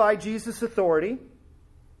 Commissioned by Jesus' authority.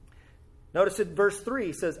 Notice in verse 3,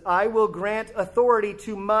 he says, I will grant authority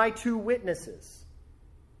to my 2 witnesses.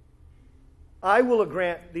 I will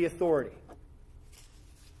grant the authority.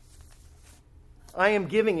 I am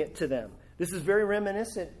giving it to them. This is very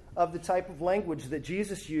reminiscent of the type of language that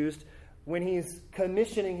Jesus used when he's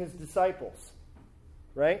commissioning his disciples.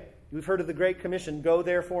 Right? We've heard of the Great Commission, go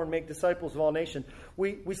therefore and make disciples of all nations.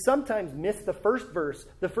 We sometimes miss the first verse,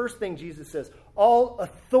 the first thing Jesus says. All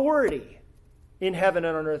authority in heaven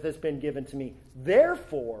and on earth has been given to me.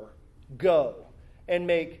 Therefore, go and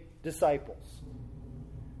make disciples.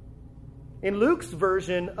 In Luke's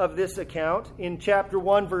version of this account, in chapter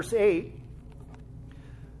 1, verse 8,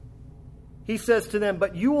 he says to them,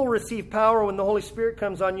 but you will receive power when the Holy Spirit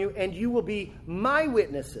comes on you, and you will be my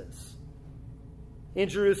witnesses in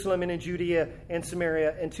Jerusalem and in Judea and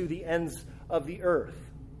Samaria and to the ends of the earth.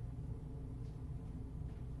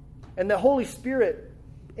 And the Holy Spirit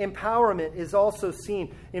empowerment is also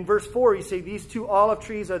seen. In verse 4, you say, these 2 olive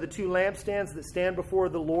trees are the 2 lampstands that stand before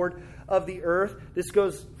the Lord of the earth. This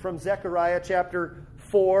goes from Zechariah chapter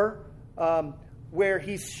 4, where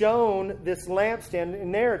he's shown this lampstand.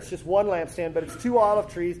 And there it's just 1 lampstand, but it's 2 olive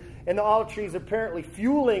trees. And the olive trees are apparently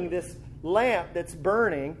fueling this lamp that's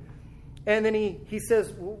burning. And then he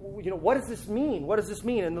says, what does this mean? What does this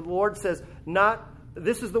mean? And the Lord says,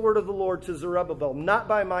 this is the word of the Lord to Zerubbabel, not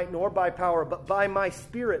by might nor by power, but by my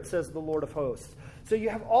Spirit, says the Lord of hosts. So you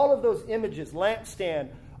have all of those images, lampstand,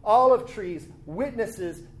 olive trees,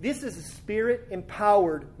 witnesses. This is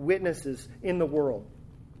Spirit-empowered witnesses in the world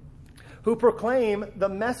who proclaim the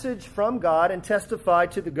message from God and testify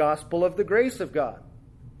to the gospel of the grace of God.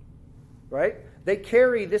 Right? They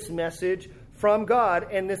carry this message from God,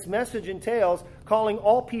 and this message entails calling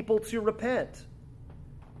all people to repent.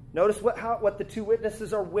 Notice what the 2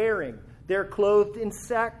 witnesses are wearing. They're clothed in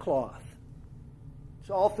sackcloth.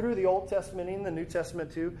 So all through the Old Testament and the New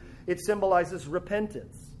Testament too, it symbolizes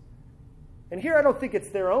repentance. And here I don't think it's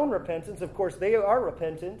their own repentance. Of course, they are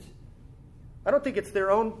repentant. I don't think it's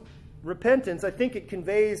their own repentance. I think it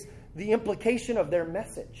conveys the implication of their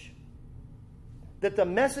message. That the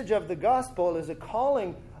message of the gospel is a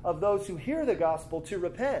calling of those who hear the gospel to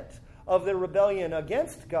repent of their rebellion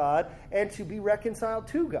against God and to be reconciled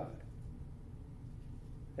to God.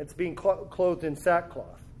 It's being clothed in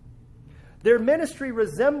sackcloth. Their ministry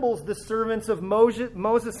resembles the servants of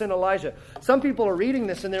Moses and Elijah. Some people are reading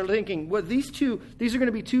this and they're thinking, well, these are going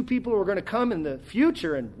to be 2 people who are going to come in the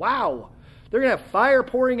future, and wow, they're going to have fire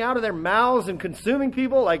pouring out of their mouths and consuming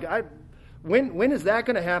people. When is that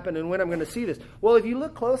going to happen, and when I'm going to see this? Well, if you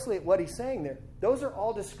look closely at what he's saying there, those are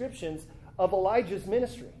all descriptions of Elijah's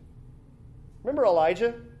ministry. Remember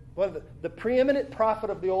Elijah? One of the preeminent prophet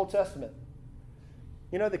of the Old Testament.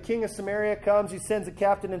 The king of Samaria comes, he sends a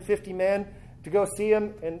captain and 50 men to go see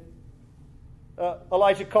him, and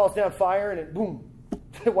Elijah calls down fire, and it, boom,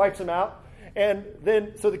 wipes him out. And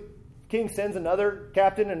then, so the king sends another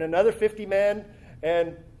captain and another 50 men,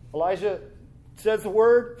 and Elijah says the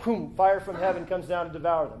word, boom, fire from heaven comes down to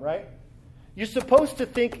devour them, right? You're supposed to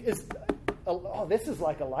think, this is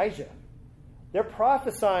like Elijah. They're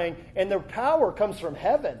prophesying, and their power comes from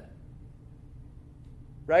heaven.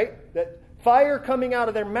 Right? That fire coming out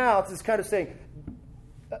of their mouths is kind of saying,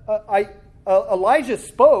 Elijah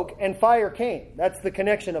spoke and fire came. That's the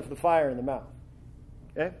connection of the fire in the mouth.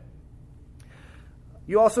 Okay?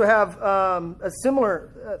 You also have a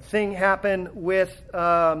similar thing happen with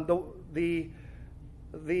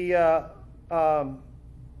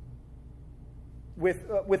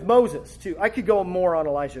with Moses too. I could go more on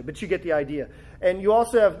Elijah, but you get the idea. And you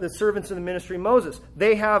also have the servants in the ministry of Moses.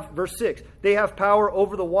 They have, verse 6, they have power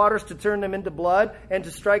over the waters to turn them into blood and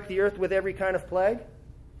to strike the earth with every kind of plague.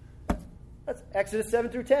 That's Exodus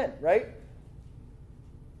 7 through 10, right?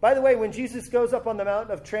 By the way, when Jesus goes up on the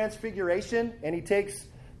mountain of transfiguration and he takes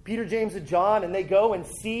Peter, James, and John and they go and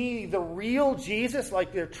see the real Jesus,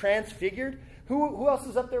 like they're transfigured, who else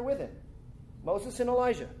is up there with him? Moses and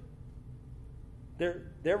Elijah.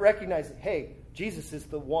 They're recognizing, hey, Jesus is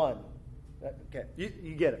the one. Okay,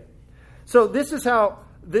 you get it. So this is how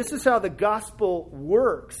the gospel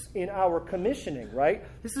works in our commissioning, right?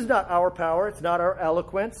 This is not our power. It's not our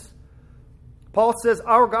eloquence. Paul says,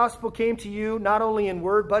 our gospel came to you not only in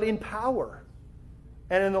word, but in power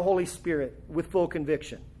and in the Holy Spirit with full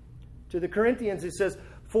conviction. To the Corinthians, he says,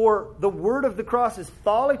 for the word of the cross is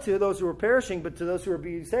folly to those who are perishing, but to those who are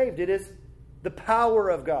being saved, it is the power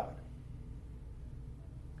of God.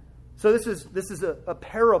 So this is a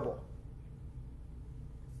parable.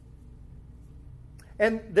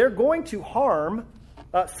 And they're going to harm.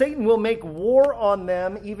 Satan will make war on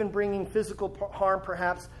them, even bringing physical harm,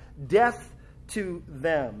 perhaps death to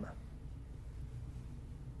them.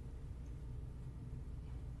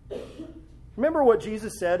 Remember what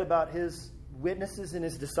Jesus said about his witnesses and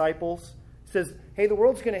his disciples? He says, hey, the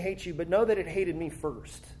world's going to hate you, but know that it hated me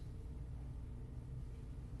first.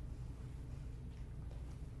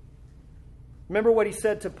 Remember what he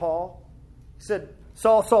said to Paul? He said,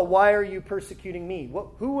 Saul, Saul, why are you persecuting me?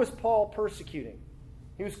 Who was Paul persecuting?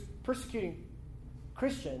 He was persecuting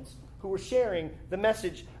Christians who were sharing the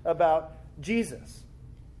message about Jesus.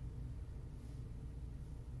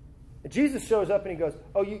 Jesus shows up and he goes,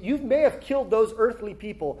 oh, you may have killed those earthly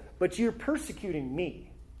people, but you're persecuting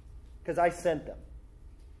me because I sent them.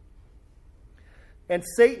 And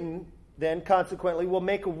Satan then, consequently, will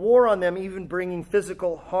make a war on them, even bringing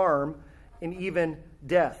physical harm and even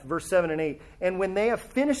death. Verse 7 and 8. And when they have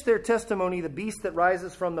finished their testimony, the beast that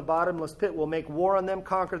rises from the bottomless pit will make war on them,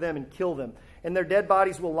 conquer them, and kill them. And their dead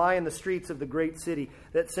bodies will lie in the streets of the great city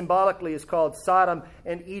that symbolically is called Sodom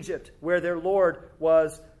and Egypt, where their Lord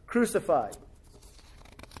was crucified.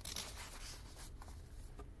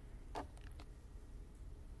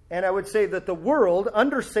 And I would say that the world,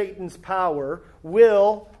 under Satan's power,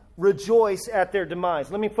 will rejoice at their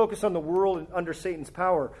demise. Let me focus on the world under Satan's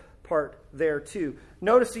power part there too.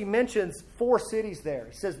 Notice he mentions 4 cities there.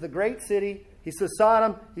 He says the great city, he says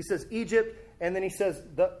Sodom, he says Egypt, and then he says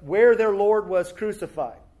where their Lord was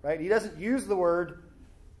crucified. Right? He doesn't use the word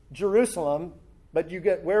Jerusalem, but you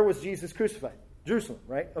get where was Jesus crucified? Jerusalem,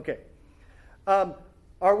 right? Okay.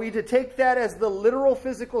 Are we to take that as the literal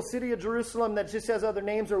physical city of Jerusalem that just has other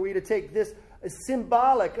names, or are we to take this as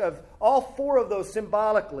symbolic of all 4 of those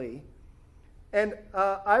symbolically? And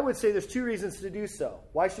I would say there's 2 reasons to do so.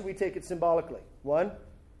 Why should we take it symbolically? 1,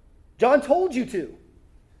 John told you to.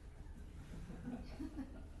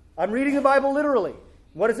 I'm reading the Bible literally.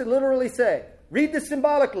 What does it literally say? Read this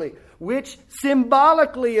symbolically, which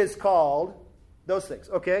symbolically is called those things,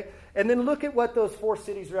 okay? And then look at what those 4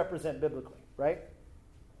 cities represent biblically, right?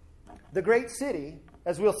 The great city,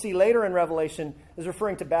 as we'll see later in Revelation, is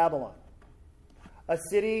referring to Babylon, a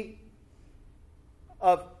city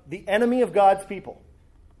of the enemy of God's people.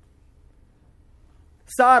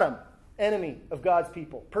 Sodom, enemy of God's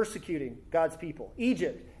people, persecuting God's people.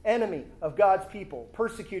 Egypt, enemy of God's people,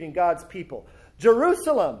 persecuting God's people.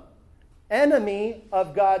 Jerusalem, enemy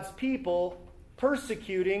of God's people,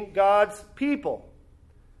 persecuting God's people.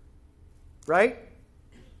 Right?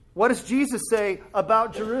 What does Jesus say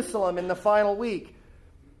about Jerusalem in the final week?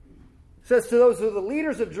 It says to those who are the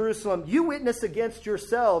leaders of Jerusalem, you witness against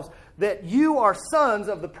yourselves that you are sons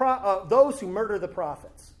of those who murder the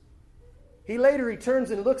prophets. He later returns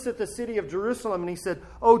and looks at the city of Jerusalem and he said,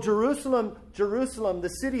 oh, Jerusalem, Jerusalem, the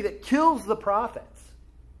city that kills the prophets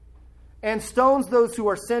and stones those who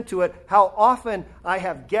are sent to it, how often I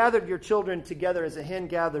have gathered your children together as a hen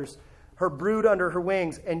gathers her brood under her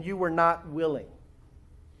wings, and you were not willing.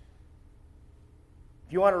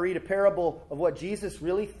 If you want to read a parable of what Jesus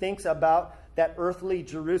really thinks about that earthly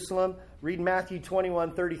Jerusalem, read Matthew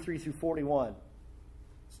 21, 33 through 41.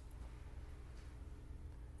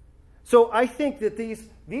 So I think that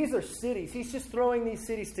these are cities. He's just throwing these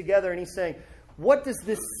cities together and he's saying, what does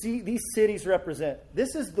these cities represent?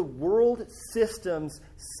 This is the world systems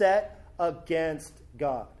set against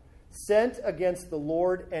God. Sent against the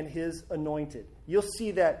Lord and his anointed. You'll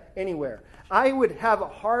see that anywhere. I would have a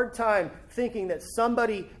hard time thinking that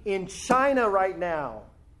somebody in China right now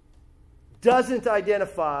doesn't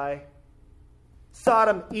identify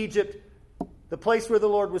Sodom, Egypt, the place where the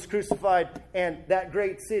Lord was crucified, and that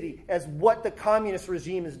great city as what the communist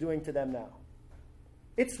regime is doing to them now.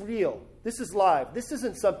 It's real. This is live. This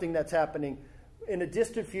isn't something that's happening in a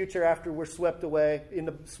distant future after we're swept away in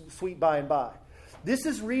the sweet by and by. This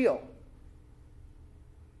is real.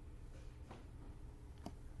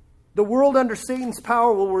 The world under Satan's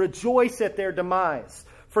power will rejoice at their demise.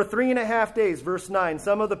 For 3.5 days, verse 9,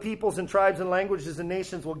 some of the peoples and tribes and languages and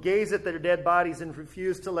nations will gaze at their dead bodies and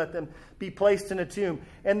refuse to let them be placed in a tomb.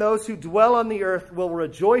 And those who dwell on the earth will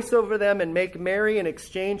rejoice over them and make merry and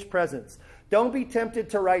exchange presents. Don't be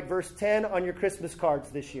tempted to write verse 10 on your Christmas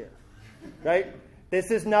cards this year. Right?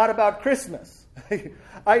 This is not about Christmas.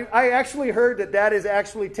 I actually heard that is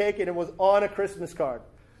actually taken and was on a Christmas card.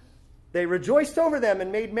 They rejoiced over them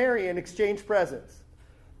and made merry and exchanged presents.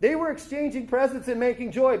 They were exchanging presents and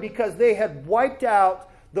making joy because they had wiped out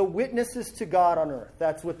the witnesses to God on earth.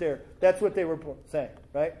 That's what they were saying,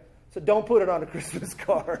 right? So don't put it on a Christmas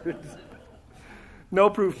card. No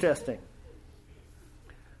proof testing.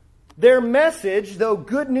 Their message, though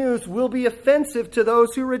good news, will be offensive to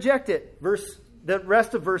those who reject it. The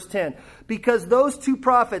rest of verse 10. Because those 2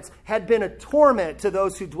 prophets had been a torment to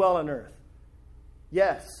those who dwell on earth.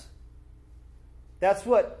 Yes. That's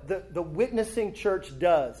what the witnessing church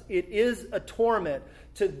does. It is a torment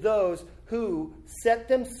to those who set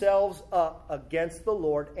themselves up against the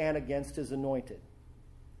Lord and against His anointed.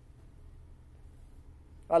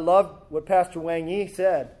 I love what Pastor Wang Yi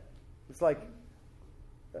said. It's like,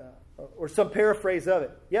 or some paraphrase of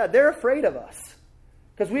it. Yeah, they're afraid of us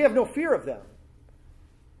because we have no fear of them.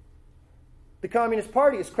 The Communist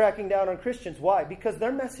Party is cracking down on Christians. Why? Because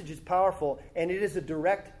their message is powerful and it is a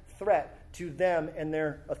direct threat to them and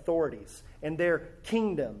their authorities and their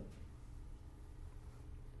kingdom.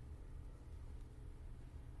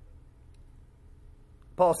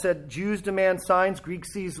 Paul said, Jews demand signs,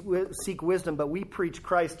 Greeks seek wisdom, but we preach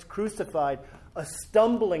Christ crucified, a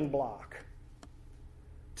stumbling block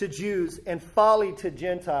to Jews and folly to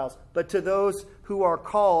Gentiles. But to those who are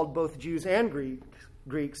called, both Jews and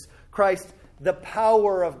Greeks, Christ, the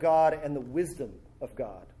power of God and the wisdom of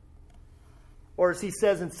God. Or as he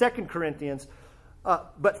says in 2 Corinthians,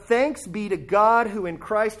 but thanks be to God who in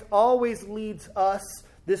Christ always leads us,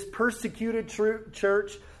 this persecuted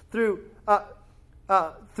church, through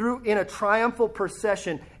in a triumphal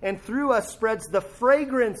procession, and through us spreads the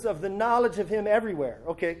fragrance of the knowledge of Him everywhere.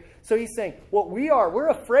 Okay, so he's saying, what we're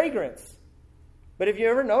a fragrance. But have you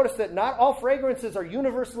ever noticed that not all fragrances are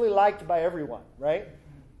universally liked by everyone, right?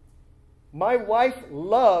 My wife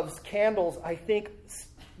loves candles I think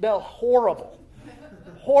smell horrible.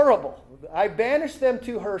 Horrible. I banish them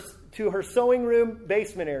to her sewing room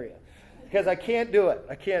basement area because I can't do it.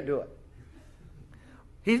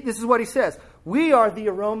 This is what he says. We are the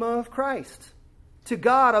aroma of Christ to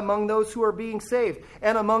God among those who are being saved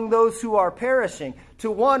and among those who are perishing.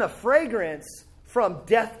 To one, a fragrance from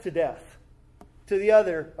death to death. To the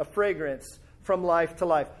other, a fragrance from life to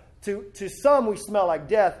life. To some, we smell like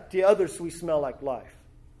death. To others, we smell like life.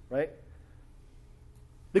 Right?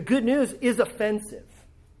 The good news is offensive.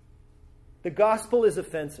 The gospel is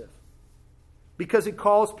offensive because it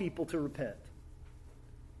calls people to repent.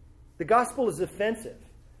 The gospel is offensive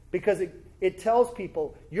because it tells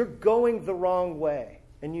people you're going the wrong way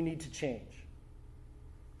and you need to change.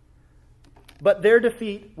 But their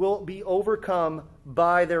defeat will be overcome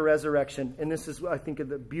by their resurrection. And this is, I think,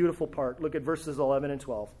 the beautiful part. Look at verses 11 and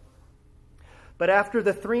 12. But after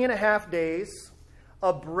the 3.5 days,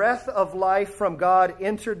 a breath of life from God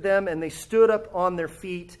entered them, and they stood up on their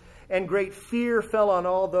feet, and great fear fell on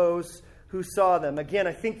all those who saw them. Again,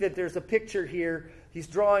 I think that there's a picture here. He's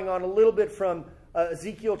drawing on a little bit from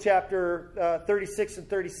Ezekiel chapter 36 and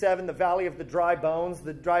 37, the valley of the dry bones,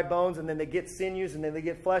 and then they get sinews, and then they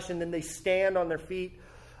get flesh, and then they stand on their feet.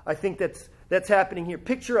 I think that's happening here.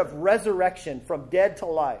 Picture of resurrection from dead to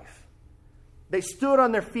life. They stood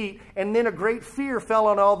on their feet, and then a great fear fell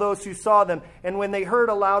on all those who saw them. And when they heard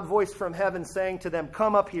a loud voice from heaven saying to them,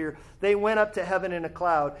 "Come up here," they went up to heaven in a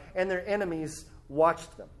cloud, and their enemies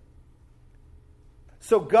watched them.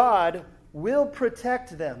 So God will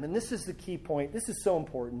protect them. And this is the key point. This is so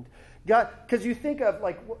important. God, because you think of,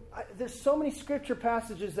 there's so many scripture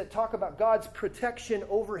passages that talk about God's protection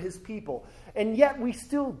over His people. And yet we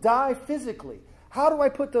still die physically. How do I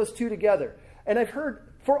put those two together? And I've heard,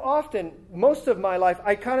 for often, most of my life,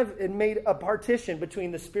 I kind of made a partition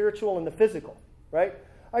between the spiritual and the physical, right?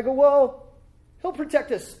 I go, well, He'll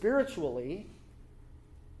protect us spiritually,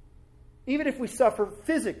 even if we suffer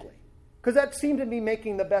physically. Because that seemed to be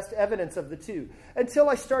making the best evidence of the two. Until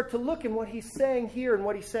I start to look in what he's saying here and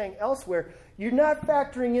what he's saying elsewhere, you're not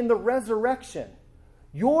factoring in the resurrection.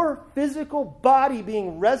 Your physical body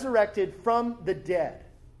being resurrected from the dead.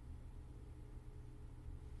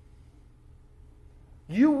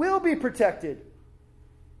 You will be protected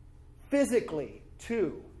physically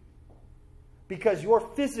too. Because your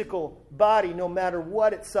physical body, no matter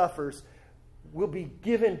what it suffers, will be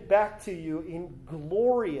given back to you in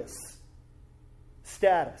glorious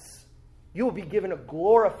status. You will be given a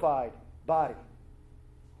glorified body.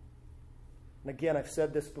 And again, I've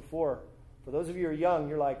said this before. For those of you who are young,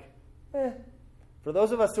 you're like, For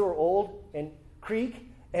those of us who are old and creak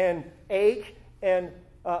and ache and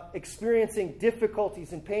experiencing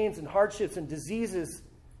difficulties and pains and hardships and diseases,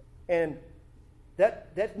 and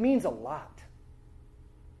that means a lot.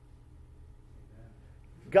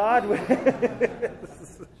 God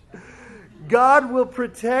will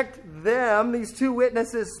protect them, these two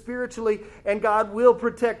witnesses, spiritually, and God will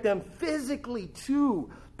protect them physically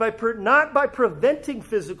too, not by preventing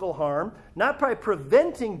physical harm, not by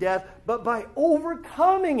preventing death, but by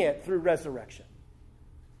overcoming it through resurrection.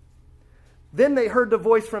 Then they heard the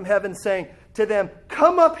voice from heaven saying to them,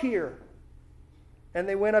 "Come up here." And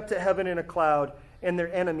they went up to heaven in a cloud, and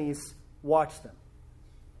their enemies watched them.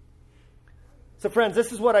 So friends,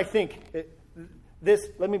 this is what I think.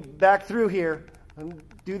 Let me back through here.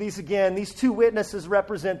 Do these again. These two witnesses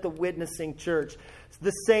represent the witnessing church.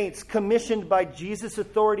 The saints, commissioned by Jesus'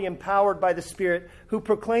 authority, empowered by the Spirit, who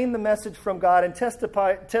proclaim the message from God and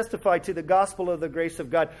testify to the gospel of the grace of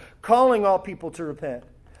God, calling all people to repent.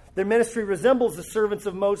 Their ministry resembles the servants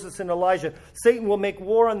of Moses and Elijah. Satan will make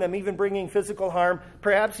war on them, even bringing physical harm,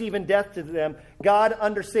 perhaps even death to them. God,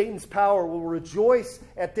 under Satan's power, will rejoice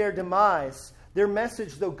at their demise. Their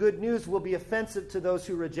message, though good news, will be offensive to those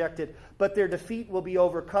who reject it, but their defeat will be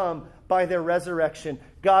overcome by their resurrection.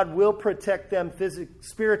 God will protect them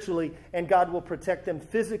spiritually, and God will protect them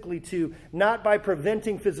physically too, not by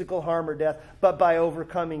preventing physical harm or death, but by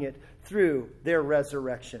overcoming it through their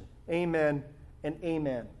resurrection. Amen and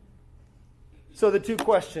amen. So the two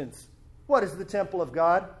questions. What is the temple of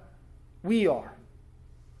God? We are.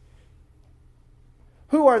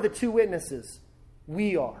 Who are the two witnesses?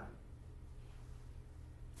 We are.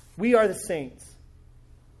 We are the saints,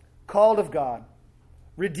 called of God,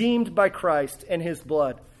 redeemed by Christ and His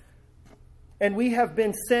blood. And we have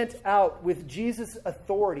been sent out with Jesus'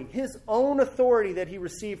 authority, His own authority that He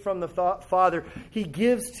received from the Father. He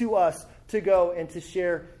gives to us to go and to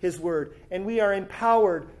share His word. And we are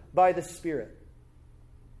empowered by the Spirit.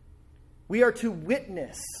 We are to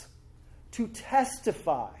witness, to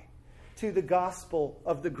testify to the gospel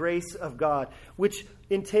of the grace of God, which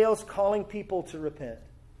entails calling people to repent.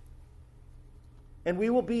 And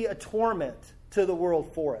we will be a torment to the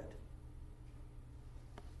world for it.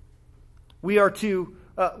 We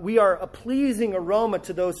are a pleasing aroma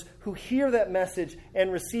to those who hear that message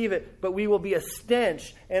and receive it, but we will be a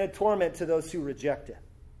stench and a torment to those who reject it.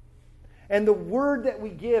 And the word that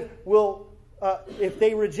we give will, if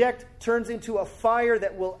they reject, turns into a fire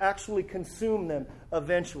that will actually consume them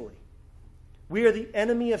eventually. We are the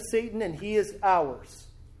enemy of Satan, and he is ours.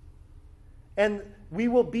 And we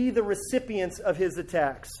will be the recipients of his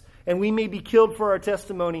attacks. And we may be killed for our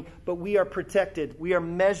testimony, but we are protected. We are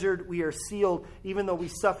measured. We are sealed. Even though we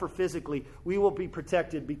suffer physically, we will be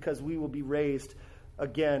protected because we will be raised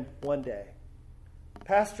again one day.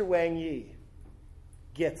 Pastor Wang Yi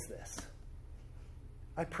gets this.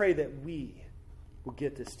 I pray that we will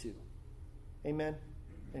get this too. Amen?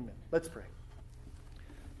 Amen. Let's pray.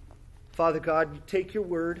 Father God, you take your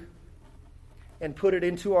word and put it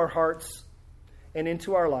into our hearts and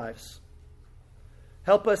into our lives.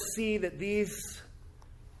 Help us see that these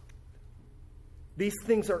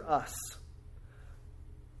things are us.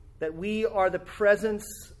 That we are the presence,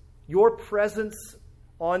 your presence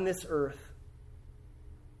on this earth.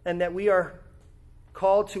 And that we are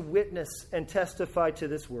called to witness and testify to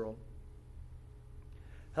this world.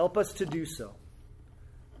 Help us to do so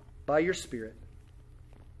by your Spirit.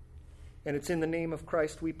 And it's in the name of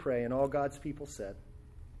Christ we pray, and all God's people said,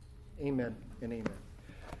 amen and amen.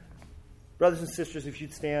 Brothers and sisters, if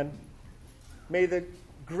you'd stand, may the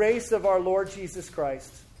grace of our Lord Jesus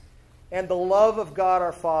Christ and the love of God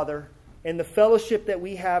our Father and the fellowship that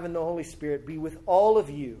we have in the Holy Spirit be with all of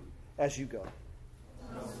you as you go.